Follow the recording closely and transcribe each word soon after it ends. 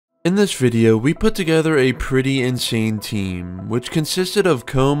In this video, we put together a pretty insane team, which consisted of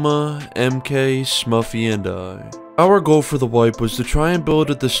Coma, MK, Smuffy, and I. Our goal for the wipe was to try and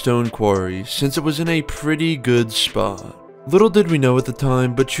build at the stone quarry, since it was in a pretty good spot. Little did we know at the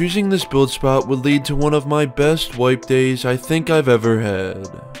time, but choosing this build spot would lead to one of my best wipe days I think I've ever had.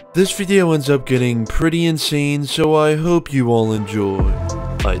 This video ends up getting pretty insane, so I hope you all enjoy.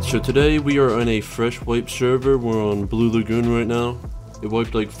 Alright, so today we are on a fresh wipe server. We're on Blue Lagoon right now. It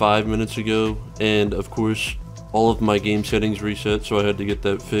wiped like 5 minutes ago, and of course, all of my game settings reset, so I had to get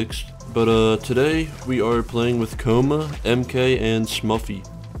that fixed. But today, we are playing with Coma, MK, and Smuffy.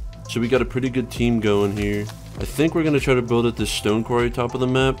 So we got a pretty good team going here. I think we're going to try to build at this stone quarry top of the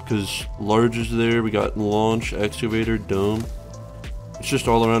map, because Large is there, we got Launch, Excavator, Dome. It's just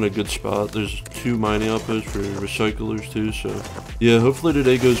all around a good spot. There's 2 mining outposts for recyclers too, so... yeah, hopefully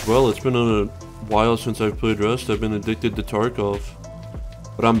today goes well. It's been on a while since I've played Rust. I've been addicted to Tarkov.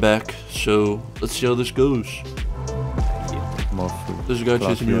 But I'm back, so let's see how this goes. There's a guy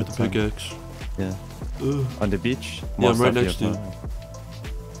chasing me with the pickaxe. Yeah. On the beach? Yeah, I'm right next to you.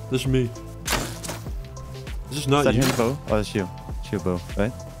 This is me. This is not you. Is that him, Bo? Oh, it's you. It's you, Bo,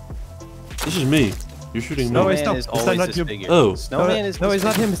 right? This is me. You're shooting me. No, it's not. It's not you. Oh. Snowman is no, it's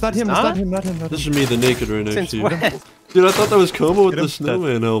not him. It's not him. It's not him. Not him. This is me, the naked right next to you. Dude, I thought that was Coma with the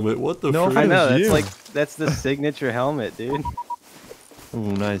snowman helmet. What the frick? I know, that's like, that's the signature helmet, dude. Oh,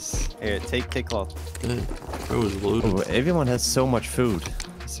 nice. Here, take cloth. Dang, bro was loaded. Oh, everyone has so much food.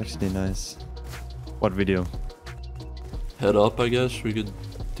 It's actually nice. What video? Head up, I guess. We could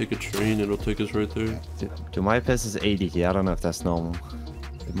take a train. It'll take us right there. Dude, my pace is 80 here. I don't know if that's normal.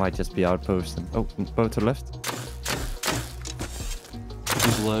 It might just be outposting. Oh, go to the left.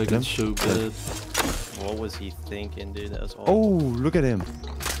 He's lagging so bad. What was he thinking, dude? That was awful. Oh, look at him.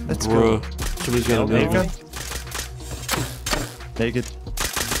 Let's go. Somebody's got a naked. Naked.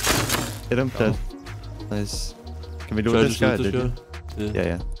 Hit him, dead. Nice. Can we do this guy?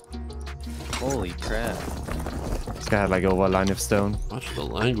 Yeah. Holy crap. This guy had like over a line of stone. Watch the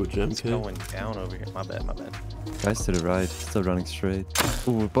language, MK. It's going down over here. My bad. Guys to the right, still running straight.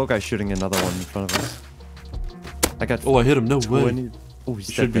 Ooh, Bo guy's shooting another one in front of us. I got. Oh, I hit him. No way. Oh, he's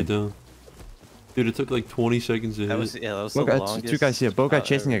should be down. Dude, it took like 20 seconds to hit. That was the longest. 2 guys here. Bo guy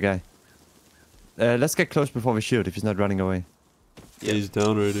chasing a guy. Let's get close before we shoot if he's not running away. Yeah, he's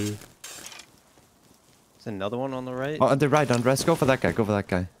down right here. There's another one on the right. Oh, on the right, let's go for that guy. Go for that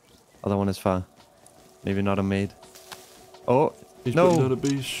guy. Other one is far. Maybe not a mate. Oh, he's no. putting down a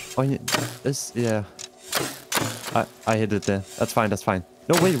base. Oh, yeah. I hit it there. That's fine.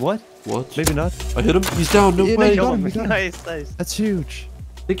 No, wait, what? What? Maybe not. I hit him. He's down. No way. Nice. That's huge.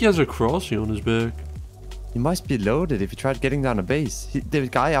 I think he has a crossy on his back. He must be loaded if he tried getting down a base. The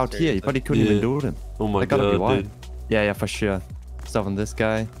guy out here, he probably couldn't even loot him. Oh my god, dude. Yeah, for sure. Stuff on this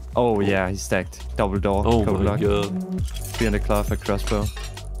guy. Oh yeah, he's stacked. Double door. Oh my god. 300 cloth for crossbow.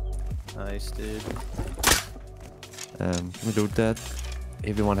 Nice, dude. Can we loot that?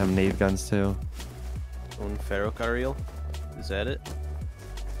 Everyone have nade guns too. Un ferrocarril. Is that it?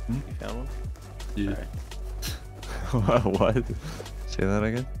 You found one? Yeah. Right. What? Say that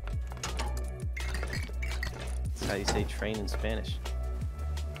again? That's how you say train in Spanish.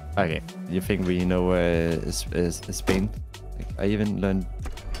 Okay, you think we know Spain? I even learned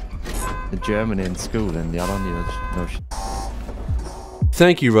German in school and the other no shit.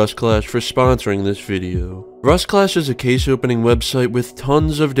 Thank you Rust Clash for sponsoring this video. Rust Clash is a case opening website with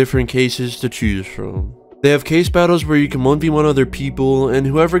tons of different cases to choose from. They have case battles where you can 1v1 other people and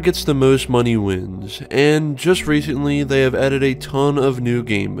whoever gets the most money wins, and just recently they have added a ton of new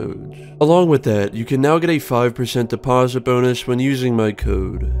game modes. Along with that, you can now get a 5% deposit bonus when using my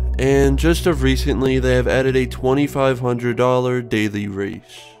code, and just of recently they have added a $2,500 daily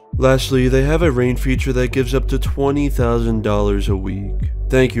race. Lastly, they have a rain feature that gives up to $20,000 a week.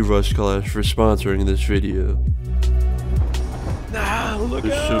 Thank you Rust Clash for sponsoring this video. Nah, look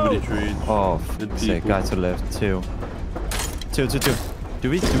There's so many trees. Oh, sick. Guy to the left. 2. Do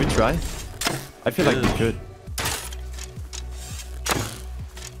we try? I feel like we could.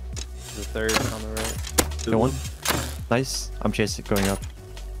 The third on the right. The one. Nice. I'm chasing, going up.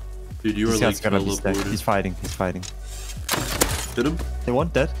 Dude, you are like teleported. He's fighting. Hit him. The one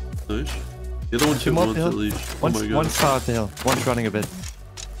dead. Nice. The other one 2 months at least. One's far up the hill. One's running a bit.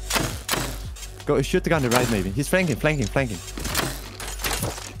 Go shoot the guy on the right maybe. He's flanking.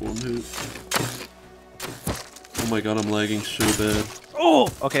 One hit. Oh my god, I'm lagging so bad. Oh!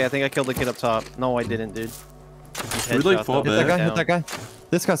 Okay, I think I killed the kid up top. No, I didn't, dude. We like fall back. Hit that guy.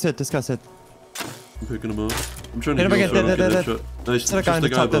 This guy's hit. I'm picking him up. I'm trying to hit him again. Dead. Nice. Hit the guy on the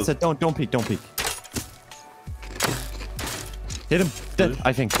top. That's it. Don't peek. Hit him. Dead,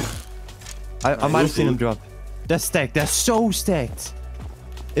 I think. I might have seen him drop. They're stacked. They're so stacked.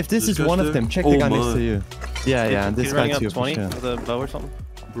 If this is one of them, check the guy next to you. Yeah, and this guy too. He's running up 20 with a bow or something.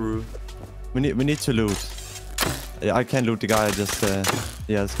 Bro. We need to loot. I can't loot the guy. I just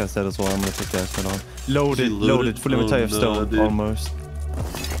yeah, this guy's dead as well. I'm gonna take the ass on. Loaded. Full inventory of stone, almost.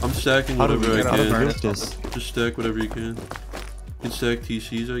 I'm stacking whatever I can. Loot this? Just stack whatever you can. You can stack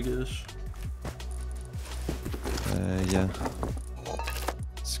TCs, I guess. Yeah.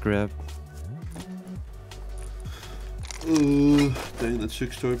 Scrap. Dang, that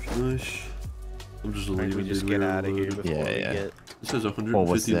 6 tarp's nice. I'm just leaving. We just get out of here before we get. This has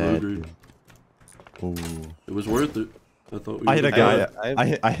 150 low grade. Ooh. It was worth it. I thought we I hit a guy.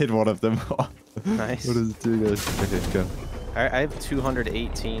 I hit one of them. Nice. What is it doing, guys? Okay, go. I have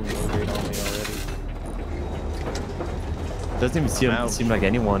 218 low grade on me already. Doesn't even seem like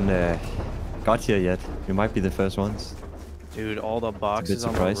anyone got here yet. We might be the first ones. Dude, all the boxes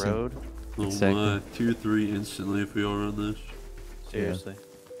on the road. Oh my, tier 3 instantly if we all run this. Seriously. Yeah.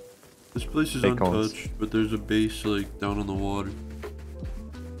 This place is untouched, but there's a base like down on the water.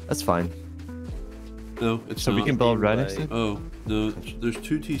 That's fine. No, it's so not. We can build right next to it? Oh, no, there's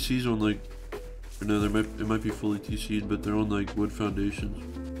 2 TCs on like, or no, it might be fully TC'd, but they're on like wood foundations.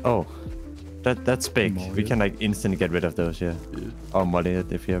 Oh, that's big. We can like instantly get rid of those, yeah. Oh, molly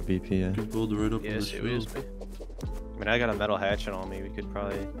it if you have BP, yeah. You can build it right up on the seriously. I mean, I got a metal hatchet on me. We could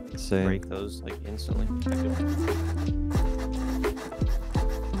probably break those like instantly.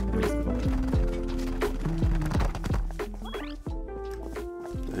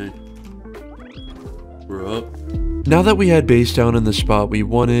 Hey. We're up. Now that we had base down in the spot we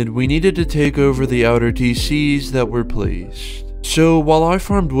wanted, we needed to take over the outer TCs that were placed. So while I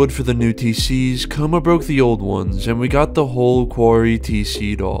farmed wood for the new TCs, Coma broke the old ones and we got the whole quarry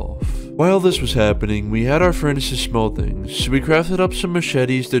TC'd off. While this was happening, we had our furnaces smell things, so we crafted up some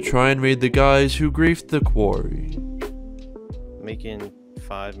machetes to try and raid the guys who griefed the quarry. Making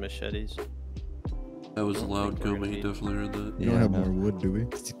 5 machetes. That was loud, Coma, he definitely heard that. We don't have more wood, do we?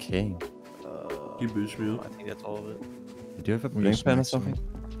 It's decaying. He boosts me up. I think that's all of it. Do you have a building plan or something?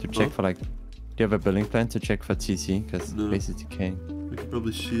 To check for like... Do you have a building plan to check for TC? Because no. base is decaying. I can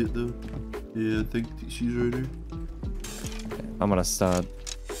probably see it though. Yeah, I think TC's right here. Okay, I'm gonna start.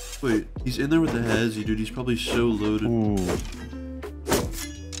 Wait, he's in there with the Hazy, dude. He's probably so loaded. Ooh.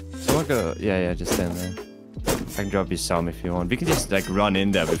 Someone go... Yeah, just stand there. I can drop you some if you want. We can just like run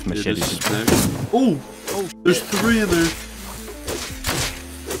in there with machetes. Oh! There's 3 in there.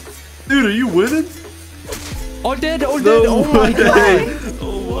 Dude, are you winning? All dead! All dead! Oh my god!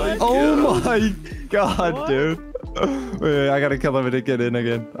 Oh my god, what? Dude. Wait, I gotta kill him and get in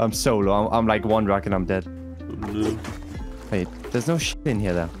again. I'm so low. I'm like 1 rock and I'm dead. Oh, no. Wait, there's no shit in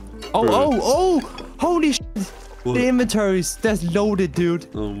here though. Oh! Holy shit! What? The inventories, that's loaded, dude.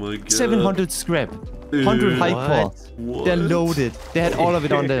 Oh my god. 700 scrap. Dude, 100 hyper. What? They're loaded. They had all of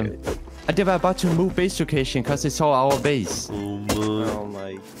it on them. And they were about to move base location because they saw our base. Oh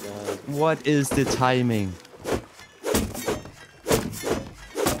my god. What is the timing?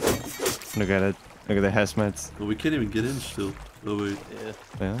 Look at it. Look at the hazmats. Oh, we can't even get in still. Oh wait.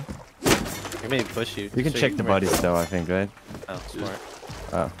 Yeah? I may push you. You can check the bodies though, I think, right? Oh, smart.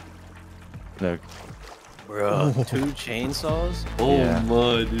 Oh. Look. Bro, 2 chainsaws? Oh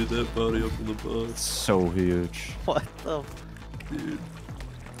my, dude, that body up in the box. So huge. What the? Dude.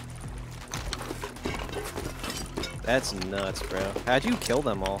 That's nuts, bro. How'd you kill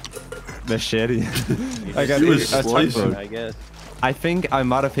them all? Machete. I got it. I guess. I think I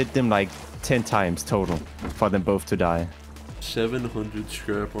might have hit them like 10 times total for them both to die. 700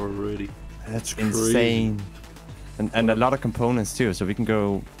 scrap already. That's insane. And a lot of components too, so we can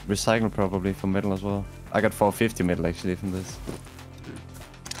go recycle probably for metal as well. I got 450 metal actually from this.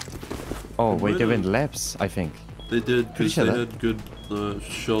 Oh wait, they went labs, I think. They did, because they had good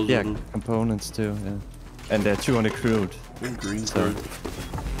shells on them. Components too, yeah. And they're 200 crude. And green card.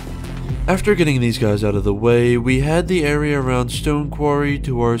 After getting these guys out of the way, we had the area around Stone Quarry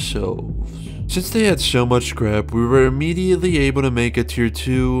to ourselves. Since they had so much scrap, we were immediately able to make a tier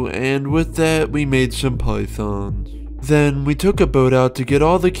 2, and with that, we made some pythons. Then, we took a boat out to get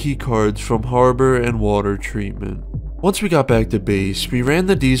all the key cards from harbor and water treatment. Once we got back to base, we ran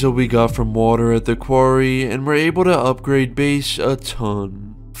the diesel we got from water at the quarry, and were able to upgrade base a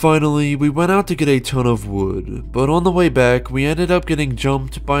ton. Finally, we went out to get a ton of wood, but on the way back, we ended up getting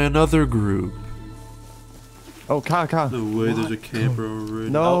jumped by another group. Oh, car. No way, there's a camper already.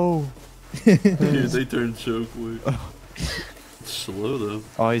 No! Dude, they turned so quick. It's slow though.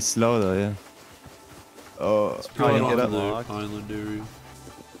 Oh, he's slow though, yeah. Oh, it's probably on the island area.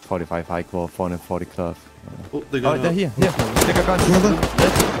 45 high core, 440 cloth. Oh, they got they're here. They got guns.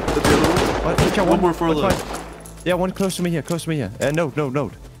 One more far left. Yeah, one close to me here. No.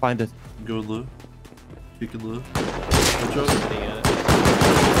 Find it. I'm going low. Peeking low. I'm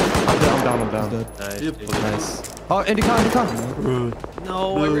down. Nice. Yep. Nice. Oh, in the car.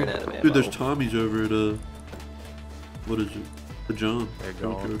 No, I ran out of ammo. Dude, there's Tommies over at, what is it? The John. They're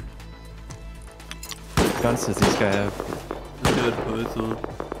gone. Guns does this guy have? This guy had Python.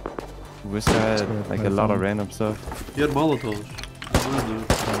 This guy had like a lot of random stuff. He had Molotovs.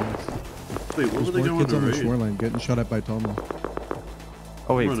 Wait, what were they going kids to on the raid? shoreline getting shot at by Tommy.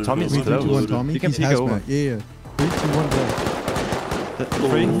 Oh wait, Tommy's 3, 2, 1, close. Tommy. You can He's peek over. hazmat. Yeah. 3, 2, 1,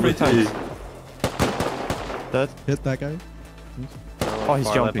 go. Three times. Dead. Hit that guy. Oh, he's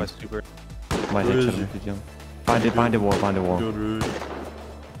jumping. My Where is headshot he? if he jump. Find the wall. Going raid.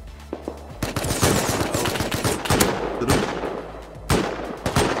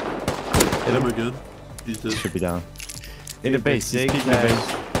 Hit him again. He's dead. Should be down. In the base. He's peeking the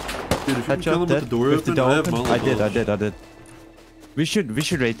base. Dude, if you can kill him with the door open, I have Molotovs. I did. We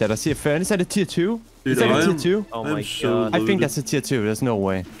should rate that. I see a furnace at a tier 2. Dude, Is that a tier 2? Oh my so god. I think that's a tier 2. There's no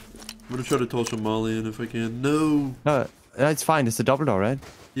way. I'm gonna try to toss some molly in if I can. No. No, it's fine. It's a double door, right?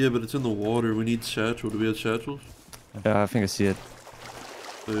 Yeah, but it's in the water. We need satchel. Do we have satchels? Yeah, I think I see it.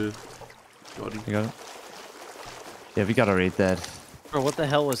 Got him. You got it? Yeah, we gotta rate that. Bro, what the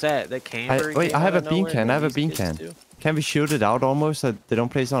hell was that? That camper? Wait, I have a bean can. Can we shoot it out almost so they don't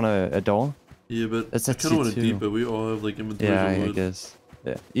place on a door? Yeah, but That's I a kind of want to T2. deep it. We all have like inventories Yeah, of I wood. guess.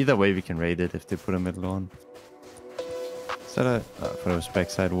 Yeah. Either way, we can rate it if they put a middle on. Is that a... for those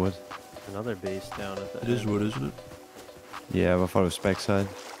backside wood? Another base down at the It is wood, isn't it? Yeah, but for those backside.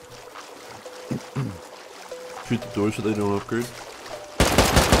 Shoot the door so they don't upgrade.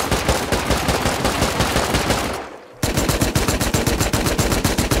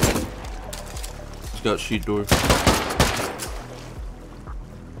 It's got sheet door.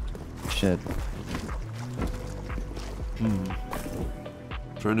 Shit.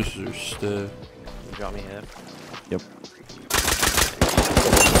 Furnaces are stacked. You got me half. Yep.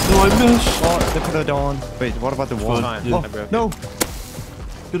 No, I missed! Oh, they put it on. Wait, what about the wall? Fine, Yeah. Oh, I broke it. no!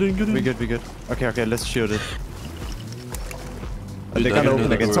 Get in, get in. We good. Okay, let's shoot it. Dude, They're I gonna didn't open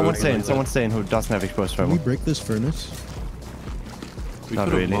know again. that Someone's saying who doesn't have exposed Can we thermal. break this furnace? We Not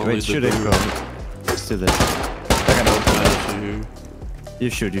could've really. mollied Wait, shoot the it, door. bro. Let's do this. They're gonna open it. Here. You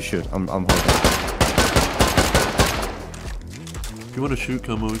shoot. I'm holding. If you want to shoot,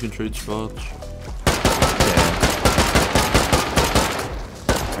 come on, we can trade spots. Yeah.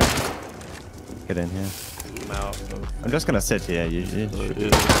 Get in here. I'm out. I'm just gonna sit here. You shoot. Yeah.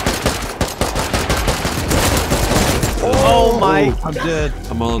 Oh my! I'm dead.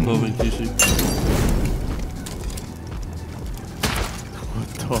 I'm Molotov in TC. What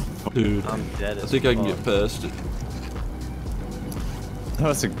the fuck? Dude, I'm dead I as think I can fuck. get past it. That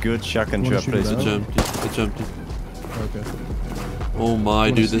was a good shotgun Wanna drop shoot it place. out? It's empty. It's empty. Okay. Oh my,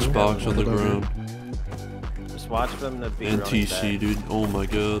 Wanna dude, see this it? box on the Hold on. ground. Just watch them to be And running TC, back. dude. Oh my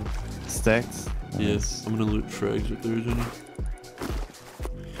god. Stacked. Yes, I'm gonna loot frags if there's any.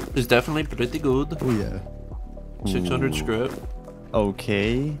 It's definitely pretty good. Oh yeah. 600 Ooh. scrap.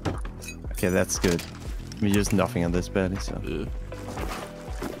 Okay. Okay, that's good. We use nothing on this belly, so. Yeah.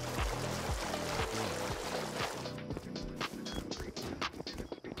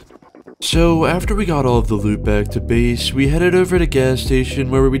 So, after we got all of the loot back to base, we headed over to gas station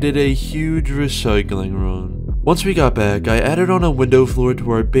where we did a huge recycling run. Once we got back, I added on a window floor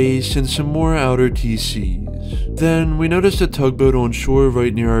to our base and some more outer TCs. Then, we noticed a tugboat on shore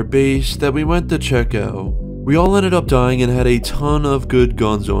right near our base that we went to check out. We all ended up dying and had a ton of good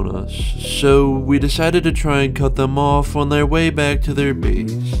guns on us, so we decided to try and cut them off on their way back to their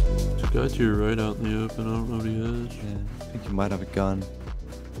base. There's a guy to your right out in the open, I don't know what he has. Yeah, I think you might have a gun.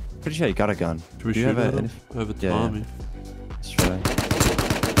 Pretty sure you got a gun. Do we Do you shoot have at a- him? I have a Yeah, yeah. Tommy. Let's try.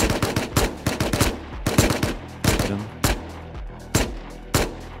 Hit him.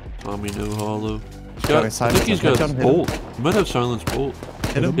 Tommy no hollow. He's Got a got, I silence think he's on- got hit him, hit bolt. He might have silence bolt.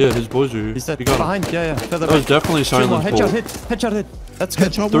 Hit him. Yeah, his boys are here. He's dead. He got him. Behind. Yeah. Feather That was back. definitely Two more. silence Headshot bolt. hit. Headshot hit. That's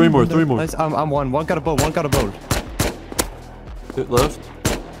good. Headshot Three one, more, one three down. more. Nice. I'm one. One got a bolt. One got a bolt. Hit left.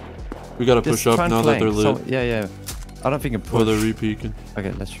 We gotta push Just up try and now that they're flank. lit. So, yeah. I don't think you can Oh, push. they're re-peeking.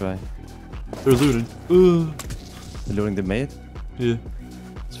 Okay, let's try. They're looting. They're looting the mate. Yeah.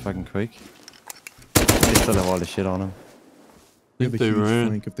 It's fucking quick. They still have all the shit on them. They I have think a they huge ran.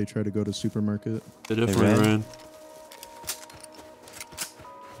 flank if they try to go to supermarket. They definitely ran? ran.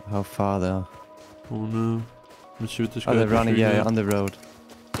 How far they are? Oh no. Let's see what this guy Oh, they're can running. shoot Yeah, at. on the road.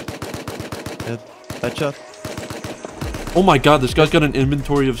 Hit. Headshot. Oh my god, this guy's got an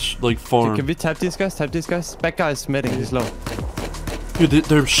inventory of like farm. Can we tap these guys? Tap these guys. Back guy is medding. He's low. Dude,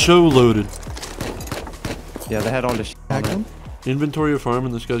 they're so loaded. Yeah, they had all the shit. Hack them? Inventory of farm,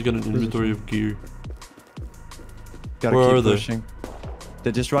 and this guy's got an inventory of gear. Gotta Where keep are they? pushing.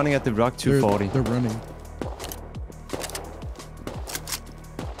 They're just running at the rock 240. They're running.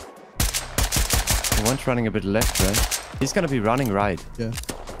 One's running a bit left, right? He's gonna be running right. Yeah.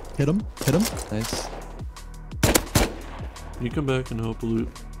 Hit him. Hit him. Nice. You come back and help loot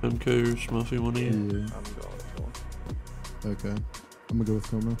MK or Smuffy, one of you. Yeah. I'm going. Okay. I'm gonna go with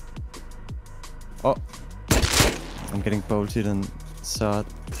Coma. Oh. I'm getting bolted and sad.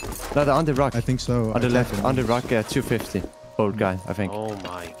 No, they're on the rock. I think so. On the left, on the rock, yeah, 250. Bold guy, I think. Oh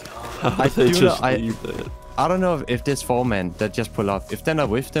my god. How did they just I leave that? I don't know if this 4-man that just pull up. If they're not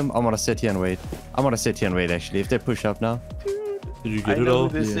with them, I'm gonna sit here and wait. I'm gonna sit here and wait actually. If they push up now. Did you I get it know all?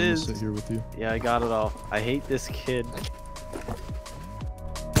 who this Yeah, I'm is. gonna sit here with you. Yeah, I got it all. I hate this kid.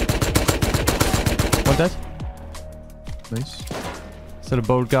 One dead. Nice. Is that a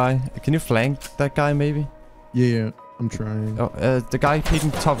bold guy? Can you flank that guy maybe? Yeah, I'm trying. Oh, the guy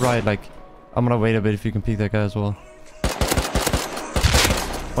peeking top right, like, I'm gonna wait a bit if you can peek that guy as well.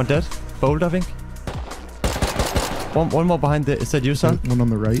 One dead. Bold, I think. One more behind the... Is that you, son? One on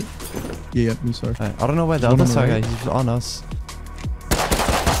the right. Yeah, me, sorry. I don't know where the One other on the side right. guy is. He's on us.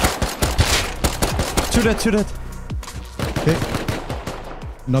 Two dead, two dead. Okay.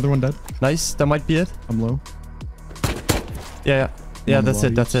 Another one dead. Nice, that might be it. I'm low. Yeah, yeah, On the that's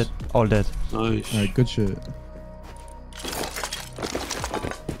it, that's bodies. it. All dead. Nice. Alright, good shit.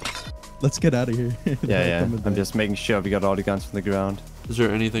 Let's get out of here. Yeah. I'm just making sure we got all the guns from the ground. Is there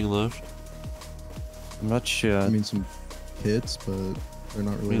anything left? I'm not sure. I mean, some hits, but they're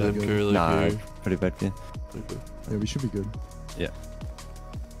not I really mean, that MK good. like Nah, here. pretty bad game. Okay. Yeah, we should be good. Yeah.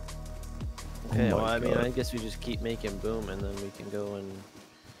 Okay, Oh well, my I mean, God. I guess we just keep making boom and then we can go and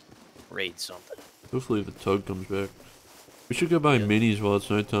raid something. Hopefully the tug comes back. We should go buy Yeah. minis while it's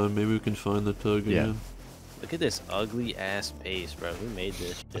nighttime. Maybe we can find the tug Yeah. again. Look at this ugly ass base, bro. Who made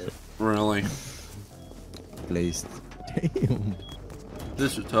this shit? Really? Glazed. Damn.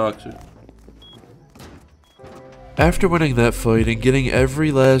 This is toxic. After winning that fight and getting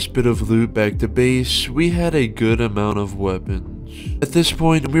every last bit of loot back to base, we had a good amount of weapons. At this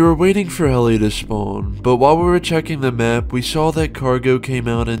point, we were waiting for Heli to spawn, but while we were checking the map, we saw that cargo came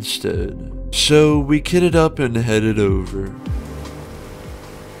out instead. So we kitted up and headed over.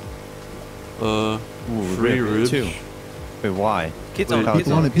 Ooh, Free rib, ribs. too. Wait, why? Kids Wait, on it, kids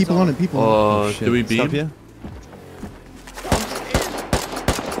People on it, people on it, people on it. Shit. do we Stop beam? here?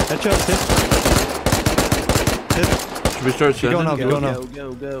 Headshot, hit. Should we start Keep going sending? up,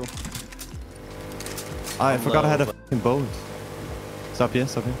 Go, go now. go. I I'm forgot I had a low, fucking bolt. Stop here,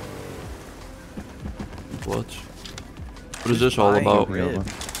 stop here. What? What is this all Buying about? rib.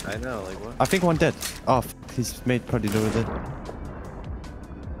 I know, like what? I think one dead. Oh, he's made probably loaded.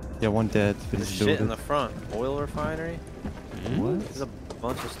 Yeah, one dead, but There's he's shit in loaded. the front. Oil refinery? What? There's a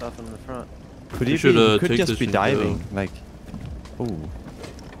bunch of stuff in the front. Could We he should, be, could take just this be and diving, go. like... Ooh.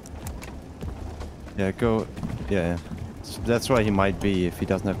 Yeah, go... Yeah. That's why he might be if he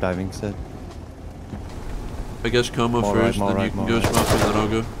doesn't have diving set. I guess Como More first, right, then more you right, can more go right. Smuffy, then I'll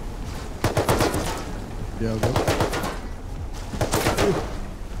go. Yeah, I'll go.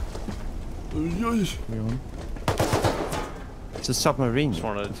 Yes. We on? It's a submarine. Just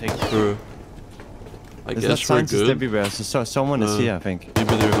wanted to take Bro. I There's not guess we're scientists good. everywhere, so someone is here, I think.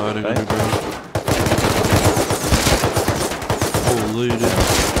 Maybe they're hiding Right? underground. Holy dude.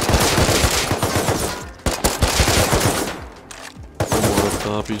 One more up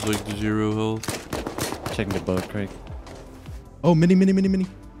top, he's like 0 health. Checking the boat, Craig. Oh, mini. Wait. Coming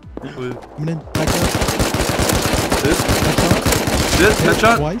in. Back up. This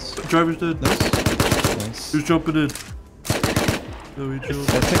headshot! Twice. Driver's dead. Nice. Who's jumping in? No, he jumped.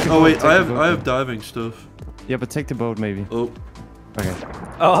 Take the Oh boat, wait, take I the have boat. I have diving stuff. Yeah, but take the boat maybe. Oh, Okay.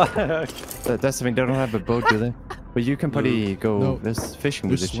 Oh, That's the thing, they don't have a boat, do they? But you can probably go... No. There's fishing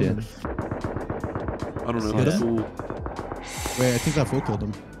with They're this shit. swimming. I don't know. Hit That's him? cool. Wait, I think that full killed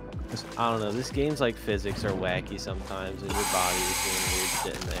him. I don't know. This game's like physics are wacky sometimes, and your body is doing weird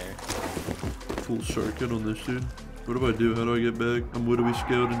shit in there. Full circuit on this dude. What do I do? How do I get back? I'm widowy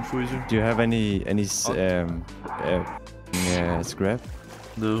scaled and freezing. Do you have any scrap?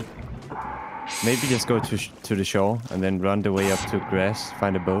 No. Maybe just go to the shore and then run the way up to grass,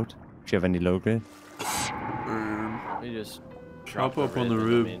 find a boat. If you have any low grade. You just Chop drop up on the rib,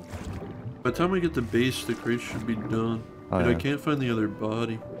 rib. I mean, By the time I get the base, the crate should be done. Oh, Dude, I yeah. can't find the other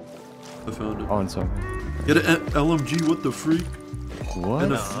body. I found it. On some. Get an LMG, what the freak? What?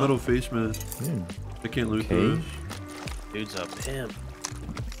 And a Nuh-uh. metal face mask. Damn. I can't loot Okay. those. Dude's a pimp.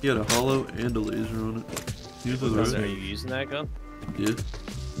 He had a hollow and a laser on it. Use the Are you using that gun? Yeah.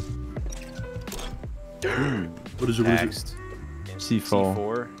 What is it? What is Axed. C4.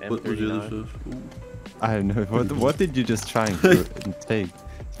 C4. What was the other M39. stuff? Ooh. I don't know. What did you just try and take?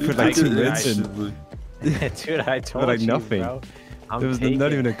 Put like I 2 did minutes in. Actually, Dude, I told like you, nothing. bro. It was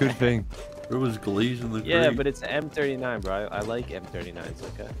not even a good thing. there was glaze in the Yeah, grate. but it's M39, bro. I like M39s.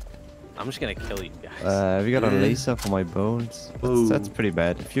 Okay. I'm just gonna kill you guys. We got a Yeah. laser for my bones. Oh. That's pretty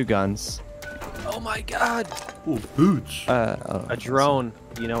bad. A few guns. Oh my god! Oh, boots. A drone.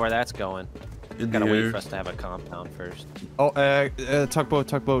 You know where that's going. In Gotta the wait air. for us to have a compound first. Oh,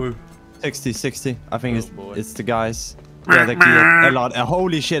 tugboat. Where? 60. I think Oh, boy. it's the guys. Yeah, they're geared. A lot.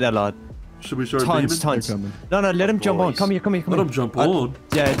 Holy shit, a lot. Should we start Tons. They're No, coming. let him jump on. Boys. Come here. Let him jump on.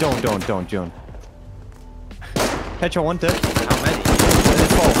 Yeah, don't, John. Headshot one dead. How many?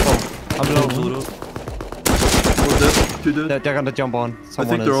 Four. I'm Pull low. it up. One dead. Two dead. They're gonna jump on. I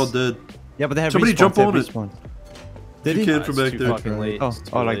Someone think they're all is. dead. Yeah, but they have Somebody respawns, jump they have on it. respawns. Did You he? can't from It's back too there. fucking late. Oh, It's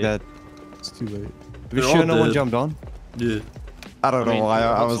too like late. that. It's too late. We They're sure all no one dead. jumped on? Yeah. I don't know mean, why.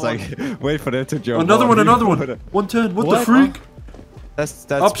 I what's was like, wait for them to jump Another on. one. 110. What the What? freak? That's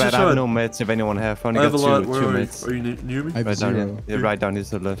Opposite bad. I have side. no meds if anyone have. I only I have a got lot. two Where are you? meds. Are you near me? I have Right down zero. here. Yeah, right down here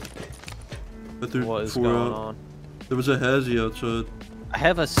to the left. I threw What is 4 going out. on? There was a hazy outside. I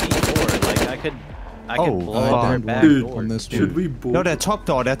have a C4. Like I could Oh, blow fuck. up their Dude, back Dude, door. on this Should one. we board? No, they're top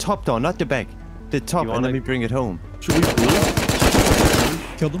door, not the back. The top, You and let wanna- me bring it home. Should we board?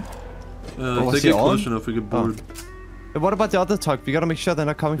 Killed him. If was they he get close on? enough, we can Oh. board. What about the other tug? We gotta make sure they're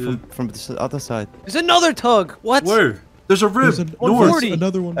not coming from the other side. There's another tug. What? Where? There's a rib. There's North. 140.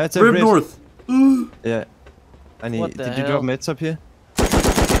 Another one. That's a Rib rib. north. Yeah. I need. What the Did you drop hell? meds up here?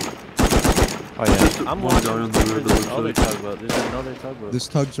 Oh yeah. I'm One guy watching. on the rib. There's that another looks like- tugboat. There's another tugboat. This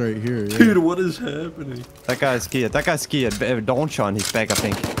tug's right here. Yeah. Dude, what is happening? That guy's skied. Launch on his back, I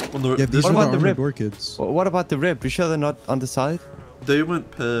think. On the, Yeah, this these What are the about the armored rib? door kids. What about the rib? You sure they're not on the side? They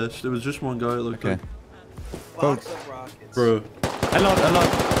went past. There was just one guy. It looked Okay. like. Bro. A lot.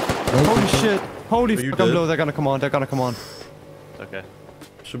 Holy shit. Holy Are you fuck, I'm dead? low. They're gonna come on. Okay.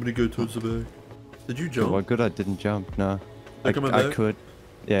 Somebody go towards the back. Did you Oh, jump? well, good I didn't jump. No. They're coming I back? could.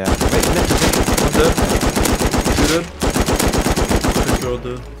 Yeah. Wait, One dead. Two dead. I think they're all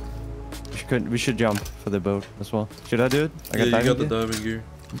dead. we should jump for the boat as well. Should I do it? I Yeah, you diving got the gear? diving gear.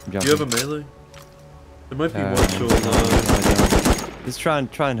 I'm Do you have a jumping. melee? There might be Uh, one so no, I don't. Just try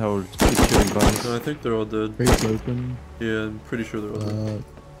and hold. Keep shooting boys. No, I think they're all dead. Crate's open. Yeah, I'm pretty sure they're all dead.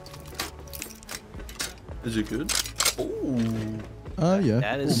 Is it good? Oh, Yeah.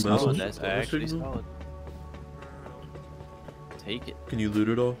 That is Oh, mouse. solid. That's Mouse actually signal. solid. Take it. can you loot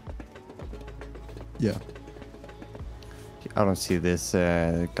it all? Yeah. I don't see this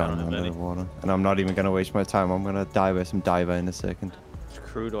gun have under any. the water. And I'm not even gonna waste my time. I'm gonna die by some diver in a second. There's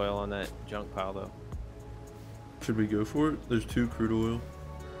crude oil on that junk pile though. Should we go for it? There's 2 crude oil.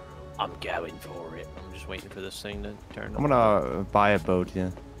 I'm going for it. I'm just waiting for this thing to turn. I'm gonna buy a boat, yeah.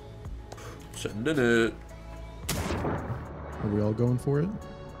 Sending it. Are we all going for it?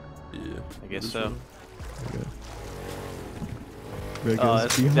 Yeah. I guess This so. one. Okay. Greg Oh, is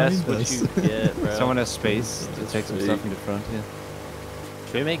that's behind what us. you get, bro. Someone has space to take some stuff in the front, yeah.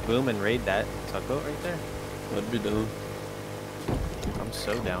 Should we make boom and raid that tugboat right there? I'd be down. I'm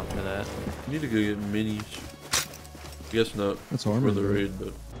so down for that. I need to go get minis. I guess not That's for armored. the right? raid,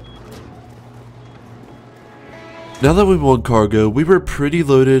 but. Now that we won cargo, we were pretty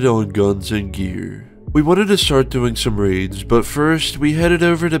loaded on guns and gear. We wanted to start doing some raids, but first we headed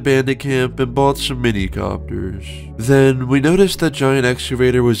over to Bandit Camp and bought some mini-copters. Then we noticed that giant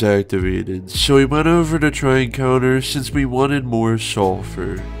excavator was activated, so we went over to try and counter since we wanted more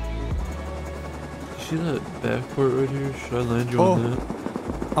sulfur. See that back part right here? Should I land you on that?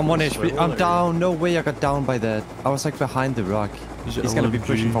 I'm 1 HP. Swivel I'm or- down. No way I got down by that. I was like behind the rock. Is it He's gonna be LMG?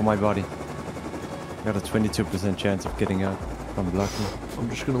 pushing for my body. Got a 22% chance of getting out. I'm lucky. I'm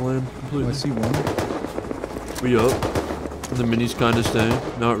just gonna land Oh, completely. I see one. We up. The mini's kinda staying.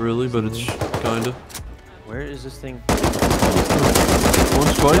 Not really, but it's kinda. Where is this thing? One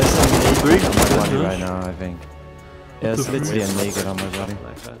spike. There's a naked Three. on my body Nice. right now, I think. Yeah, it's the literally a frick? naked on my body.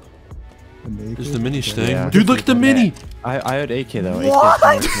 A naked? Is the mini Okay. staying? Yeah. Dude, look at the mini! I heard AK though. What?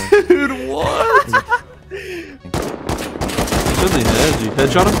 AK is coming Dude, what? Suddenly has he.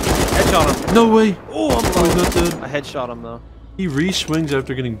 Headshot him? Headshot him. No way! Oh, I'm Oh, he's not dead. I headshot him though. He re-swings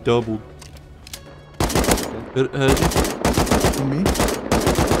after getting doubled. Has On me.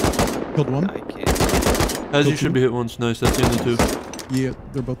 Killed one. I can't. he Killed should two. be hit once. Nice, that's the end of 2. Yeah,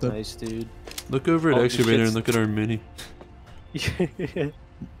 they're both dead. Nice, dude. Look over at Oh, the Excavator shit's- and look at our mini. I'm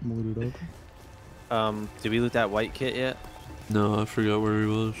loaded up. Did we loot that white kit yet? No, I forgot where he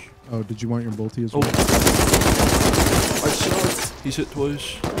was. Oh, did you want your multi as well? I shot. He's hit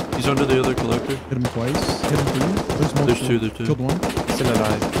twice. He's under the other collector. Hit him twice. Hit him 3. There's multiple. There's 2, there's 2. Killed 1. Still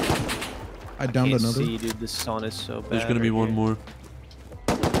alive. I downed Can't another. see, dude. The sun is so bad. There's gonna be right one here. more.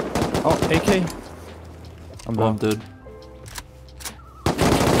 Oh, AK. I'm Oh, I'm low. dead.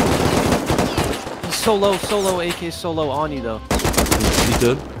 He's solo, AK solo on you though. He's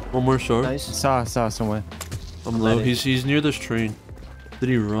dead. One more shard. Nice. Saw somewhere. I'm low. ready. He's near this train. Did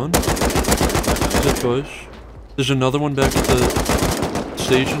he run? He's hit twice. There's another one back at the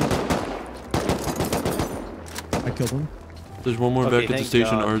station. I killed him. There's one more Okay, back at the thank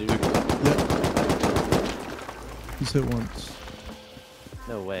station, God, Arctic. dude. Yep. He's hit once.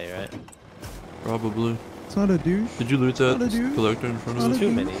 No way, right? Probably. It's not a douche. Did you loot that Not a dude. collector in front of Not us? a Too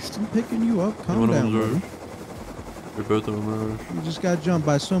douche. many. I'm picking you up. Calm One of down, them's bro. ours. They're both of them are ours. You just got jumped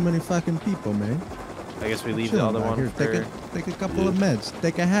by so many fucking people, man. I guess we leave Chill the other back one here. for... Take a couple of meds.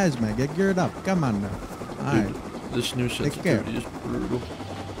 Take a hazmat. Get geared up. Come on now. Alright. Dude, this new Take care. sensitivity is brutal.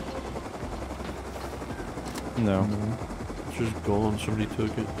 No. It's just gone. Somebody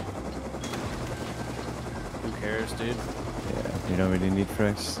took it. Who cares, dude? Yeah, you don't really need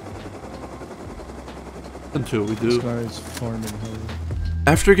Strix. Until we This do. guy is farming hell.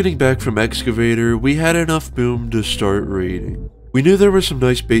 After getting back from Excavator, we had enough boom to start raiding. We knew there were some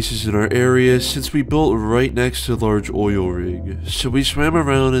nice bases in our area since we built right next to a large oil rig, so we swam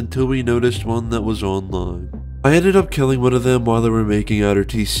around until we noticed one that was online. I ended up killing one of them while they were making outer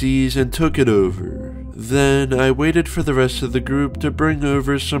TCs and took it over. Then I waited for the rest of the group to bring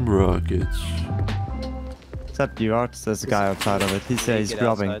over some rockets. Except you are, there's a guy outside of it. He says he's Get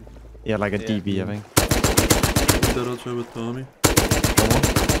dropping. outside. Yeah, like a Yeah. DB, I think. That outside with Tommy.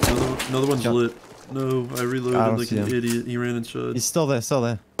 Another one's Jump. lit. No, I I reloaded don't like see an him. idiot. He ran inside. He's still there, still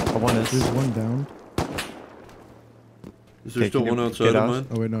there. Oh, one is. There's one down. Is there Okay, still can one you outside get of out? mine?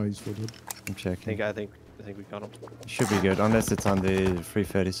 Oh wait, no, he's full dead. I'm checking. I think we got him. Should be good, unless it's on the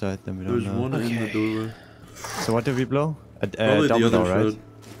 330 side, then we don't There's know. one in the Okay. doorway. So what did we blow? Probably the Double other door, right? side.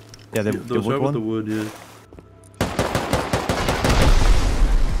 Yeah, the The wood side with one? the wood, yeah.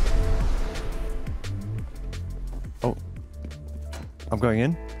 Oh. I'm going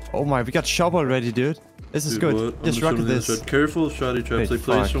in. Oh my, we got shop already, dude. This is Dude, good. what? Just I'm rocket assuming the this. other side. Careful of shoddy traps. Wait, They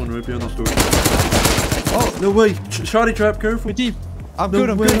place fuck. someone right behind the store. Oh, no way. Shoddy trap, careful. We're deep. I'm No good,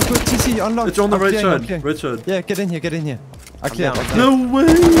 I'm way. good, I'm good. TC, unlock. It's on the I'm right clearing, I'm side. clearing. Right side. Yeah, get in here, get in here. I cleared, down. I cleared. No way.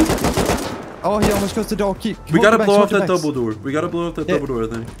 Oh, he almost closed the door. Keep. We hold gotta your backs, blow hold off your that backs. double door. We gotta blow off that Yeah. double door, I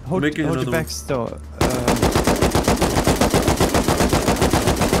think. Hold, Making hold another your one. backs though.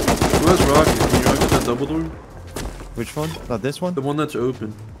 Who has rocket? Can you rocket that double door? Which one? Not this one? The one that's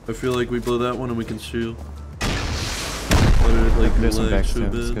open. I feel like we blow that one and we can seal. Let it like There's some lag backs so too.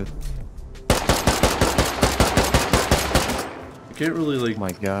 It's bad. good. You can't really like. Oh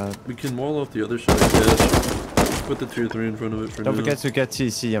my god. We can wall off the other side, I guess. Put the tier 3 in front of it for Don't now. forget to get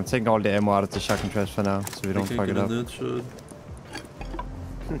TC. I'm taking all the ammo out of the shotgun traps for now, so we don't They fuck can't it get up. on that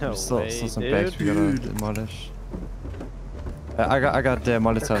side. No Still way, some dude. bags we gotta Dude. demolish. I got The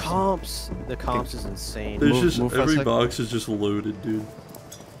Molotov. comps. The comps is insane. There's Move- just move for a every sec. box is just loaded, dude.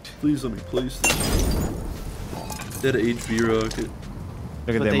 Please let me place this. That HB rocket.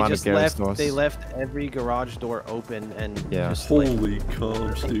 Look at But the they amount of just garage left. doors. They left every garage door open and Yeah. just like, Holy what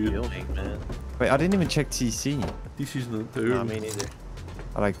comps, are they dude. doing, man? Wait, I didn't even check TC. DC's not No, there. me neither.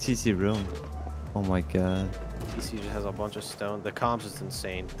 I like TC room. Oh my god. PC just has a bunch of stone. The comps is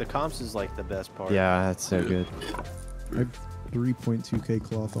insane. The comps is like the best part. Yeah, that's so Yeah. good. I have 3.2k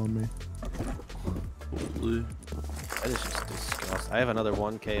cloth on me. Hopefully. That is just disgusting. I have another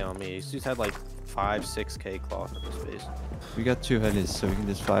 1k on me. He's just had like 5-6k cloth in his face. We got 2 helis, so we can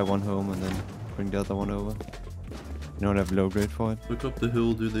just fly one home and then bring the other one over. You don't have low grade for it? Look up the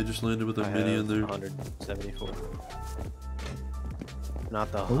hill, dude. They just landed with a I mini in have there. 174.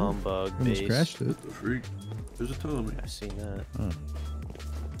 Not the Oh, humbug Almost base. crashed it. What the freak? There's a Tommy. I've seen that. Oh.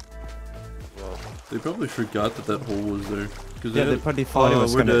 Whoa. They probably forgot that that hole was there. Cause Yeah, they had- probably thought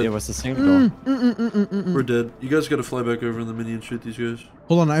we're dead. it was a single door. We're dead. You guys gotta fly back over in the mini and shoot these guys.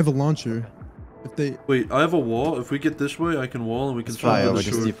 Hold on, I have a launcher. If they Wait, I have a wall. If we get this way, I can wall and we can Let's fly fly to over, the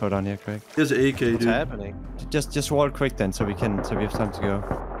just shore. depot down here, Craig. He has an AK, What's dude. happening? Just wall quick then, so we have time to go.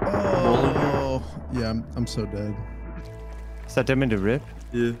 Oh, yeah, I'm so dead. Is that them in the rip?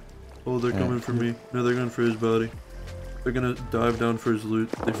 Yeah. Oh, they're Yeah. coming for me. No, they're going for his body. They're gonna dive down for his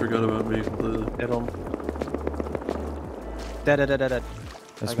loot. They forgot about me completely. Hit him. Dead. That's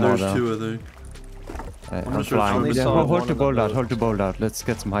I got more There's down. 2, I think. I'm gonna search flying. for them. Yeah, Saw hold one the of the bolt out, boats. hold the bolt out. Let's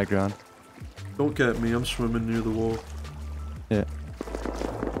get some high ground. Don't cap me. I'm swimming near the wall. Yeah.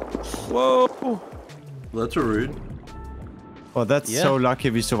 Whoa! That's a raid. Well, that's so lucky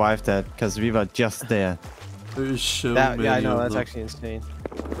we survived that, because we were just there. There's so many. Yeah, I know. That's them. actually insane.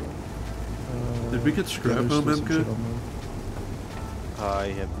 Did we get scrap home, MK? I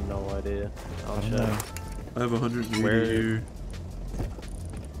have no idea. I'll check. Know. I have 180 Where? here.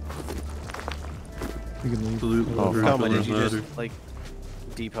 You can leave. Come on, did you just like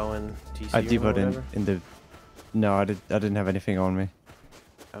depot in TC? I depoted in the. No, I didn't have anything on me.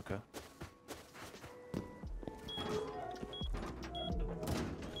 Okay.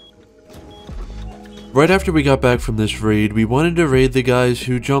 Right after we got back from this raid, we wanted to raid the guys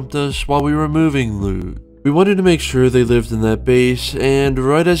who jumped us while we were moving loot. We wanted to make sure they lived in that base, and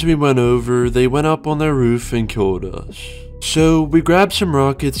right as we went over, they went up on their roof and killed us. So we grabbed some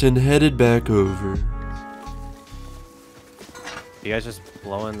rockets and headed back over. You guys just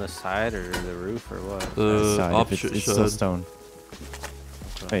blowing the side or the roof or what? Side, Opposite it's side. still stone.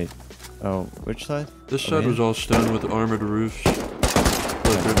 Wait. Oh, which side? This side was all stone with armored roofs.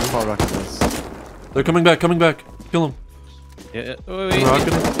 Far rocket this. They're coming back, Kill them. Yeah. I'm rocking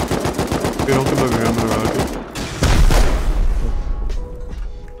them. Okay, don't come over here, I'm gonna rock it.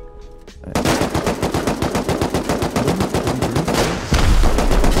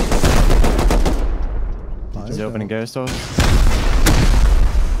 Is he opening garage doors?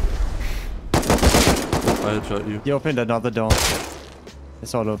 I headshot you. He opened another door.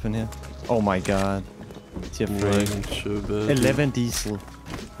 It's all open here. Oh my god. Is he afraid? So bad. 11 diesel.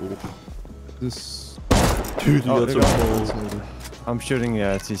 This. Dude, you Oh, got there some you go. balls. I'm shooting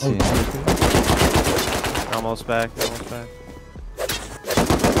TC. Oh, Almost back.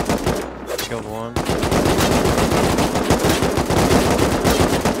 Killed one.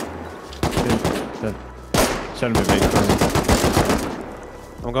 Shouldn't be big.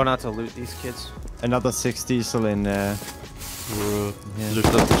 I'm going out to loot these kids. Another 6 diesel in Bruh. yeah. Is there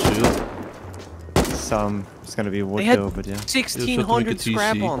stuff to shield? Some. It's gonna be wood had though, but yeah. 1,600 TC.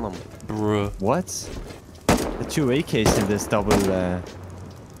 scrap on them. Bruh. What? The 2 AKs in this double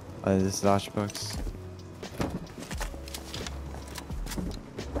this large box.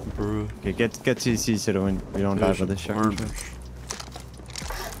 Bruh. Okay, get TC so that we don't die by the shotgun.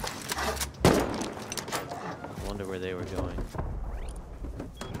 I wonder where they were going.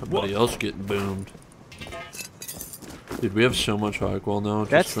 Somebody else getting boomed. Dude, we have so much high qual now.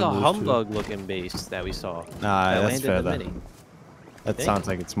 That's the humbug looking base that we saw. Nah, that that's landed the further. mini. That Think? sounds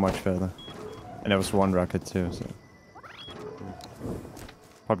like it's much further. And there was 1 rocket too, so.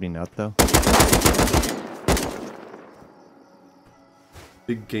 Probably not though.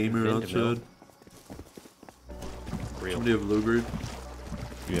 Big gamer outside. Real. Somebody have low grade.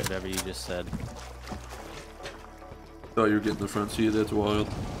 Yeah. Whatever you just said. Thought you were getting the front seat, that's wild.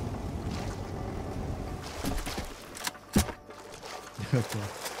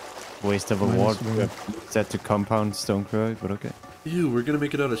 Waste of a ward. Set to compound stone crow, but okay. Ew, we're gonna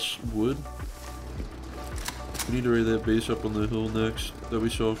make it out of wood. We need to raid that base up on the hill next that we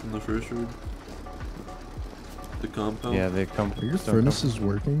saw from the first raid. The compound. Yeah, they come. Are your furnaces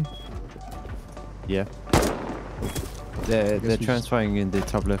working? Yeah. They're transferring in the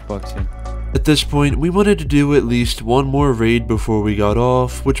top left box here. At this point, we wanted to do at least one more raid before we got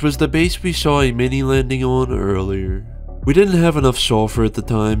off, which was the base we saw a mini landing on earlier. We didn't have enough sulfur at the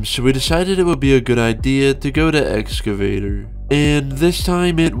time, so we decided it would be a good idea to go to Excavator. And this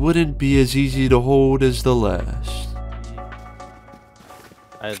time it wouldn't be as easy to hold as the last.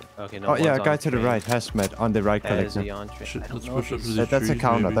 Okay, no. Oh yeah, a guy to the right, hazmat on the right collector. Let's push up to the That's a trees,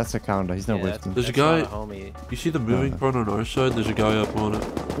 counter. maybe. That's a counter. He's not with me. There's a guy. You see the moving part on our side? There's a guy up on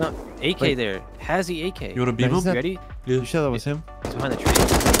it. No, AK Wait. there. Has he AK? You wanna beam him? that- Ready? Yeah. You sure that was him? He's behind the tree.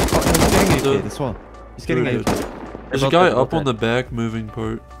 Oh, he's getting AK. This one. He's getting Very AK. good. There's a both guy dead, both up on dead. the back moving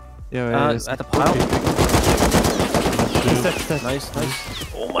part. Yeah, At the pile. That's Nice, nice.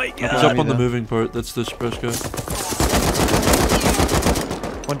 Oh my He's god. up on the moving part. That's the express guy.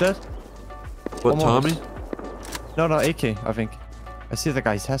 one dead. What, Almost. Tommy? No, AK. I think. I see the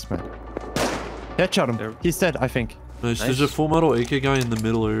guy's hazmat. Headshot him. There. He's dead. I think. Nice. Nice. There's a full metal AK guy in the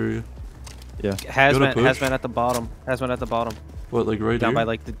middle area. Yeah. Hazmat, push? hazmat at the bottom. Hazmat at the bottom. What, like right Down here? by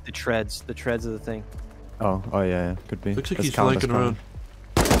like the treads of the thing. Oh yeah. Could be. Looks like That's he's counter flanking around.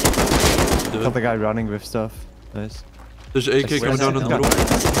 spawn. Got the Dead. guy running with stuff. Nice. There's AK Where's coming down in the middle.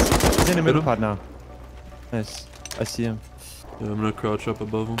 He's in the middle him? part now. Nice. I see him. Yeah, I'm gonna crouch up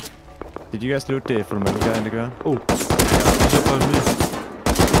above him. Did you guys loot the full metal guy in the ground? Oh, he's up by me.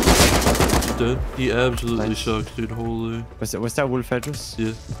 He's dead. He absolutely Nice. sucks, dude. Holy. Was that Wolf Edris?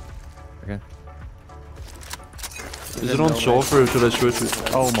 Yeah. Okay. Is it on sulfur or should I switch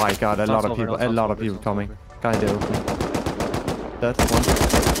it? Oh my god, a It's lot on of silver, people, it's a on lot of silver, people it's on coming. silver. Kinda open. That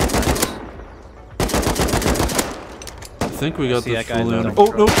one. think we got see the that guy full loading animal.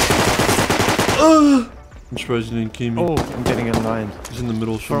 Oh, truck. no! I'm surprised he didn't kill me. Oh, I'm getting in line. He's in the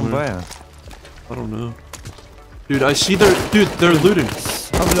middle From somewhere. where? I don't know. Dude, I see their... Dude, they're looting.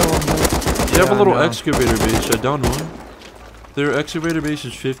 I'm low. They have a little excavator base. I downed one. Their excavator base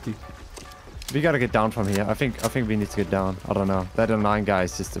is 50. We gotta get down from here. I think we need to get down. I don't know. That L9 guy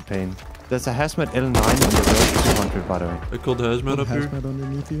is just a pain. There's a hazmat L9 on the road. 200 by the way. I called hazmat up here. Hazmat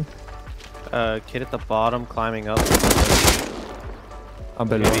underneath you. Kid at the bottom climbing up. I'm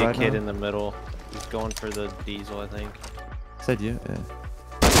below Maybe a right kid now. in the middle. He's going for the diesel, I think. Is that you? Yeah.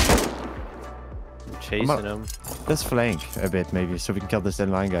 I'm chasing him. Let's flank a bit maybe, so we can kill this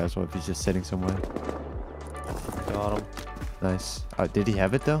L9 guy as well if he's just sitting somewhere. Got him. Nice. Did he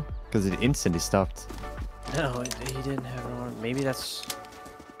have it though? Because it instantly stopped. No, he didn't have it on. Maybe that's...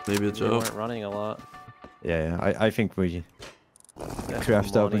 Maybe it's They out. weren't running a lot. Yeah, I think we That's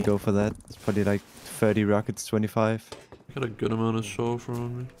craft up and money. go for that. It's probably like 30 rockets, 25. I got a good amount of sulfur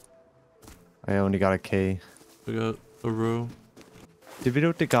on me. I only got a K. I got a row. Did we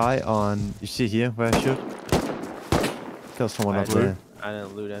loot the guy on... You see here where I shoot? Kill someone up there. I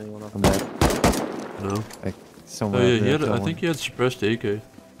didn't loot anyone up On there. that. No. Like, Oh somewhere yeah, up there, I kill think he had suppressed AK.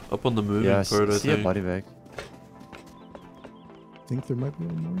 Up on the moving one. Yeah, part, I see a think. body bag. I think there might be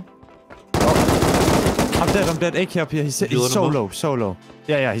one more. I'm dead. AK up here. He's Did you let him up? so low.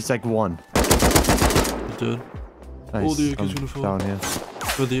 Yeah, he's like one. He's dead. Nice. Oh, the AK's I'm gonna fall. down here.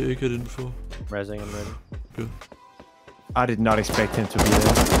 But the AK didn't fall. Rezzing him ready. Good. I did not expect him to be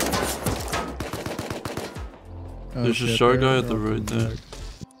there. Oh, There's a shit, shark they're guy at the all right coming there. back.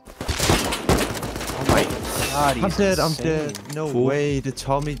 Oh my god, I'm he's dead. insane. No Fool. way. The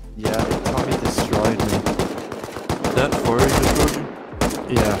Tommy destroyed me. That far he destroyed you?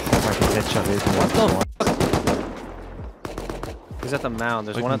 Yeah, if I can headshot it. What He's at the mound.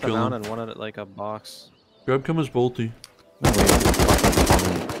 There's I one can at the kill mound him. and one at like a box. Grab come as bolty. No way. Fucking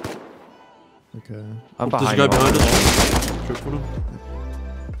Tommy. Okay. I'm There's a behind guy him. behind us. Triple him.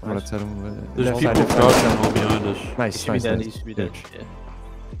 I'm gonna tell him where. There's left people side. crouching all behind us. Nice, He should be nice, dead. nice. He should be dead. Yeah.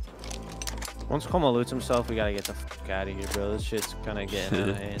 Once Como loots himself, we gotta get the fuck out of here, bro. This shit's kind of getting out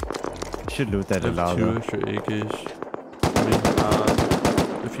of hand. Should loot that I have allowed. 2 extra AKs. I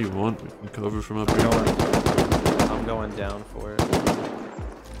mean, if you want, we can cover from up here. I'm going down for it.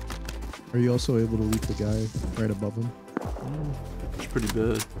 Are you also able to loot the guy right above him? It's pretty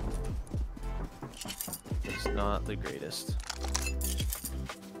bad. It's not the greatest.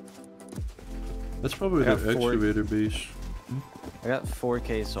 That's probably I their got 4. excavator base. I got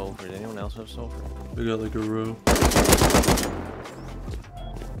 4K sulfur. Did anyone else have sulfur? They got like a row.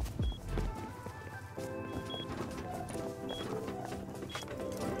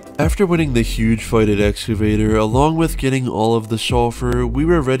 After winning the huge fight at Excavator, along with getting all of the sulfur, we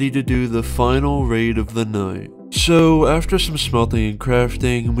were ready to do the final raid of the night. So, after some smelting and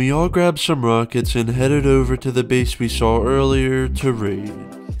crafting, we all grabbed some rockets and headed over to the base we saw earlier to raid.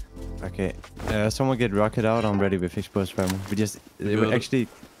 Okay. Someone get rocket out. I'm ready with exposed spammer. We just got it. actually.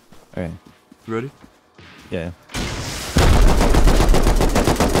 Okay. You ready? Yeah.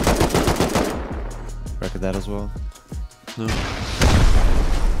 Rocket that as well. No. I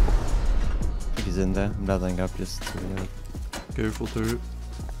think he's in there. I'm leveling up just to Careful turret.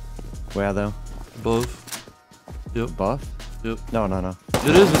 Where though? Above. Yep. Above? Yep. No.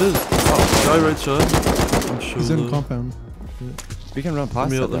 It is. Oh, guy right side. I'm so He's in low. compound. We can run Let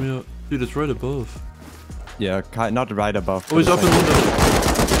past me it out, let though. me out. Dude, it's right above. Yeah, not right above. Oh, he's but up in it's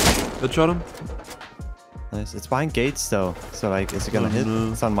window. Headshot him. Nice. It's behind gates though. So like, is it gonna Oh, hit?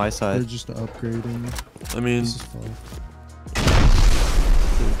 no. It's on my They're side. just upgrading. I mean, This is far.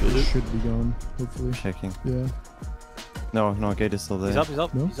 get it. Should be gone, hopefully. Checking. Yeah. No, gate is still there. He's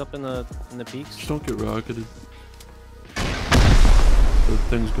up. No? He's up in the peaks. Just don't get rocketed. The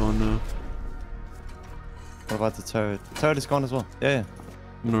thing's gone now. What about the turret? The turret is gone as well. Yeah.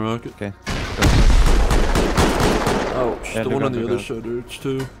 I'm gonna rocket. Okay. Ouch. Yeah, The look one up, on the look other up. side hurts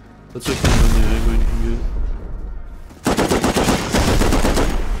too. That's like the only angle you can get.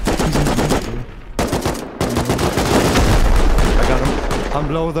 I got him.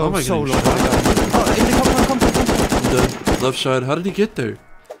 I'm low though. How am I So getting low. shot? Oh, in the compound. I'm dead. Left side. How did he get there?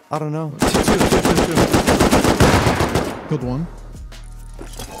 I don't know. Killed one.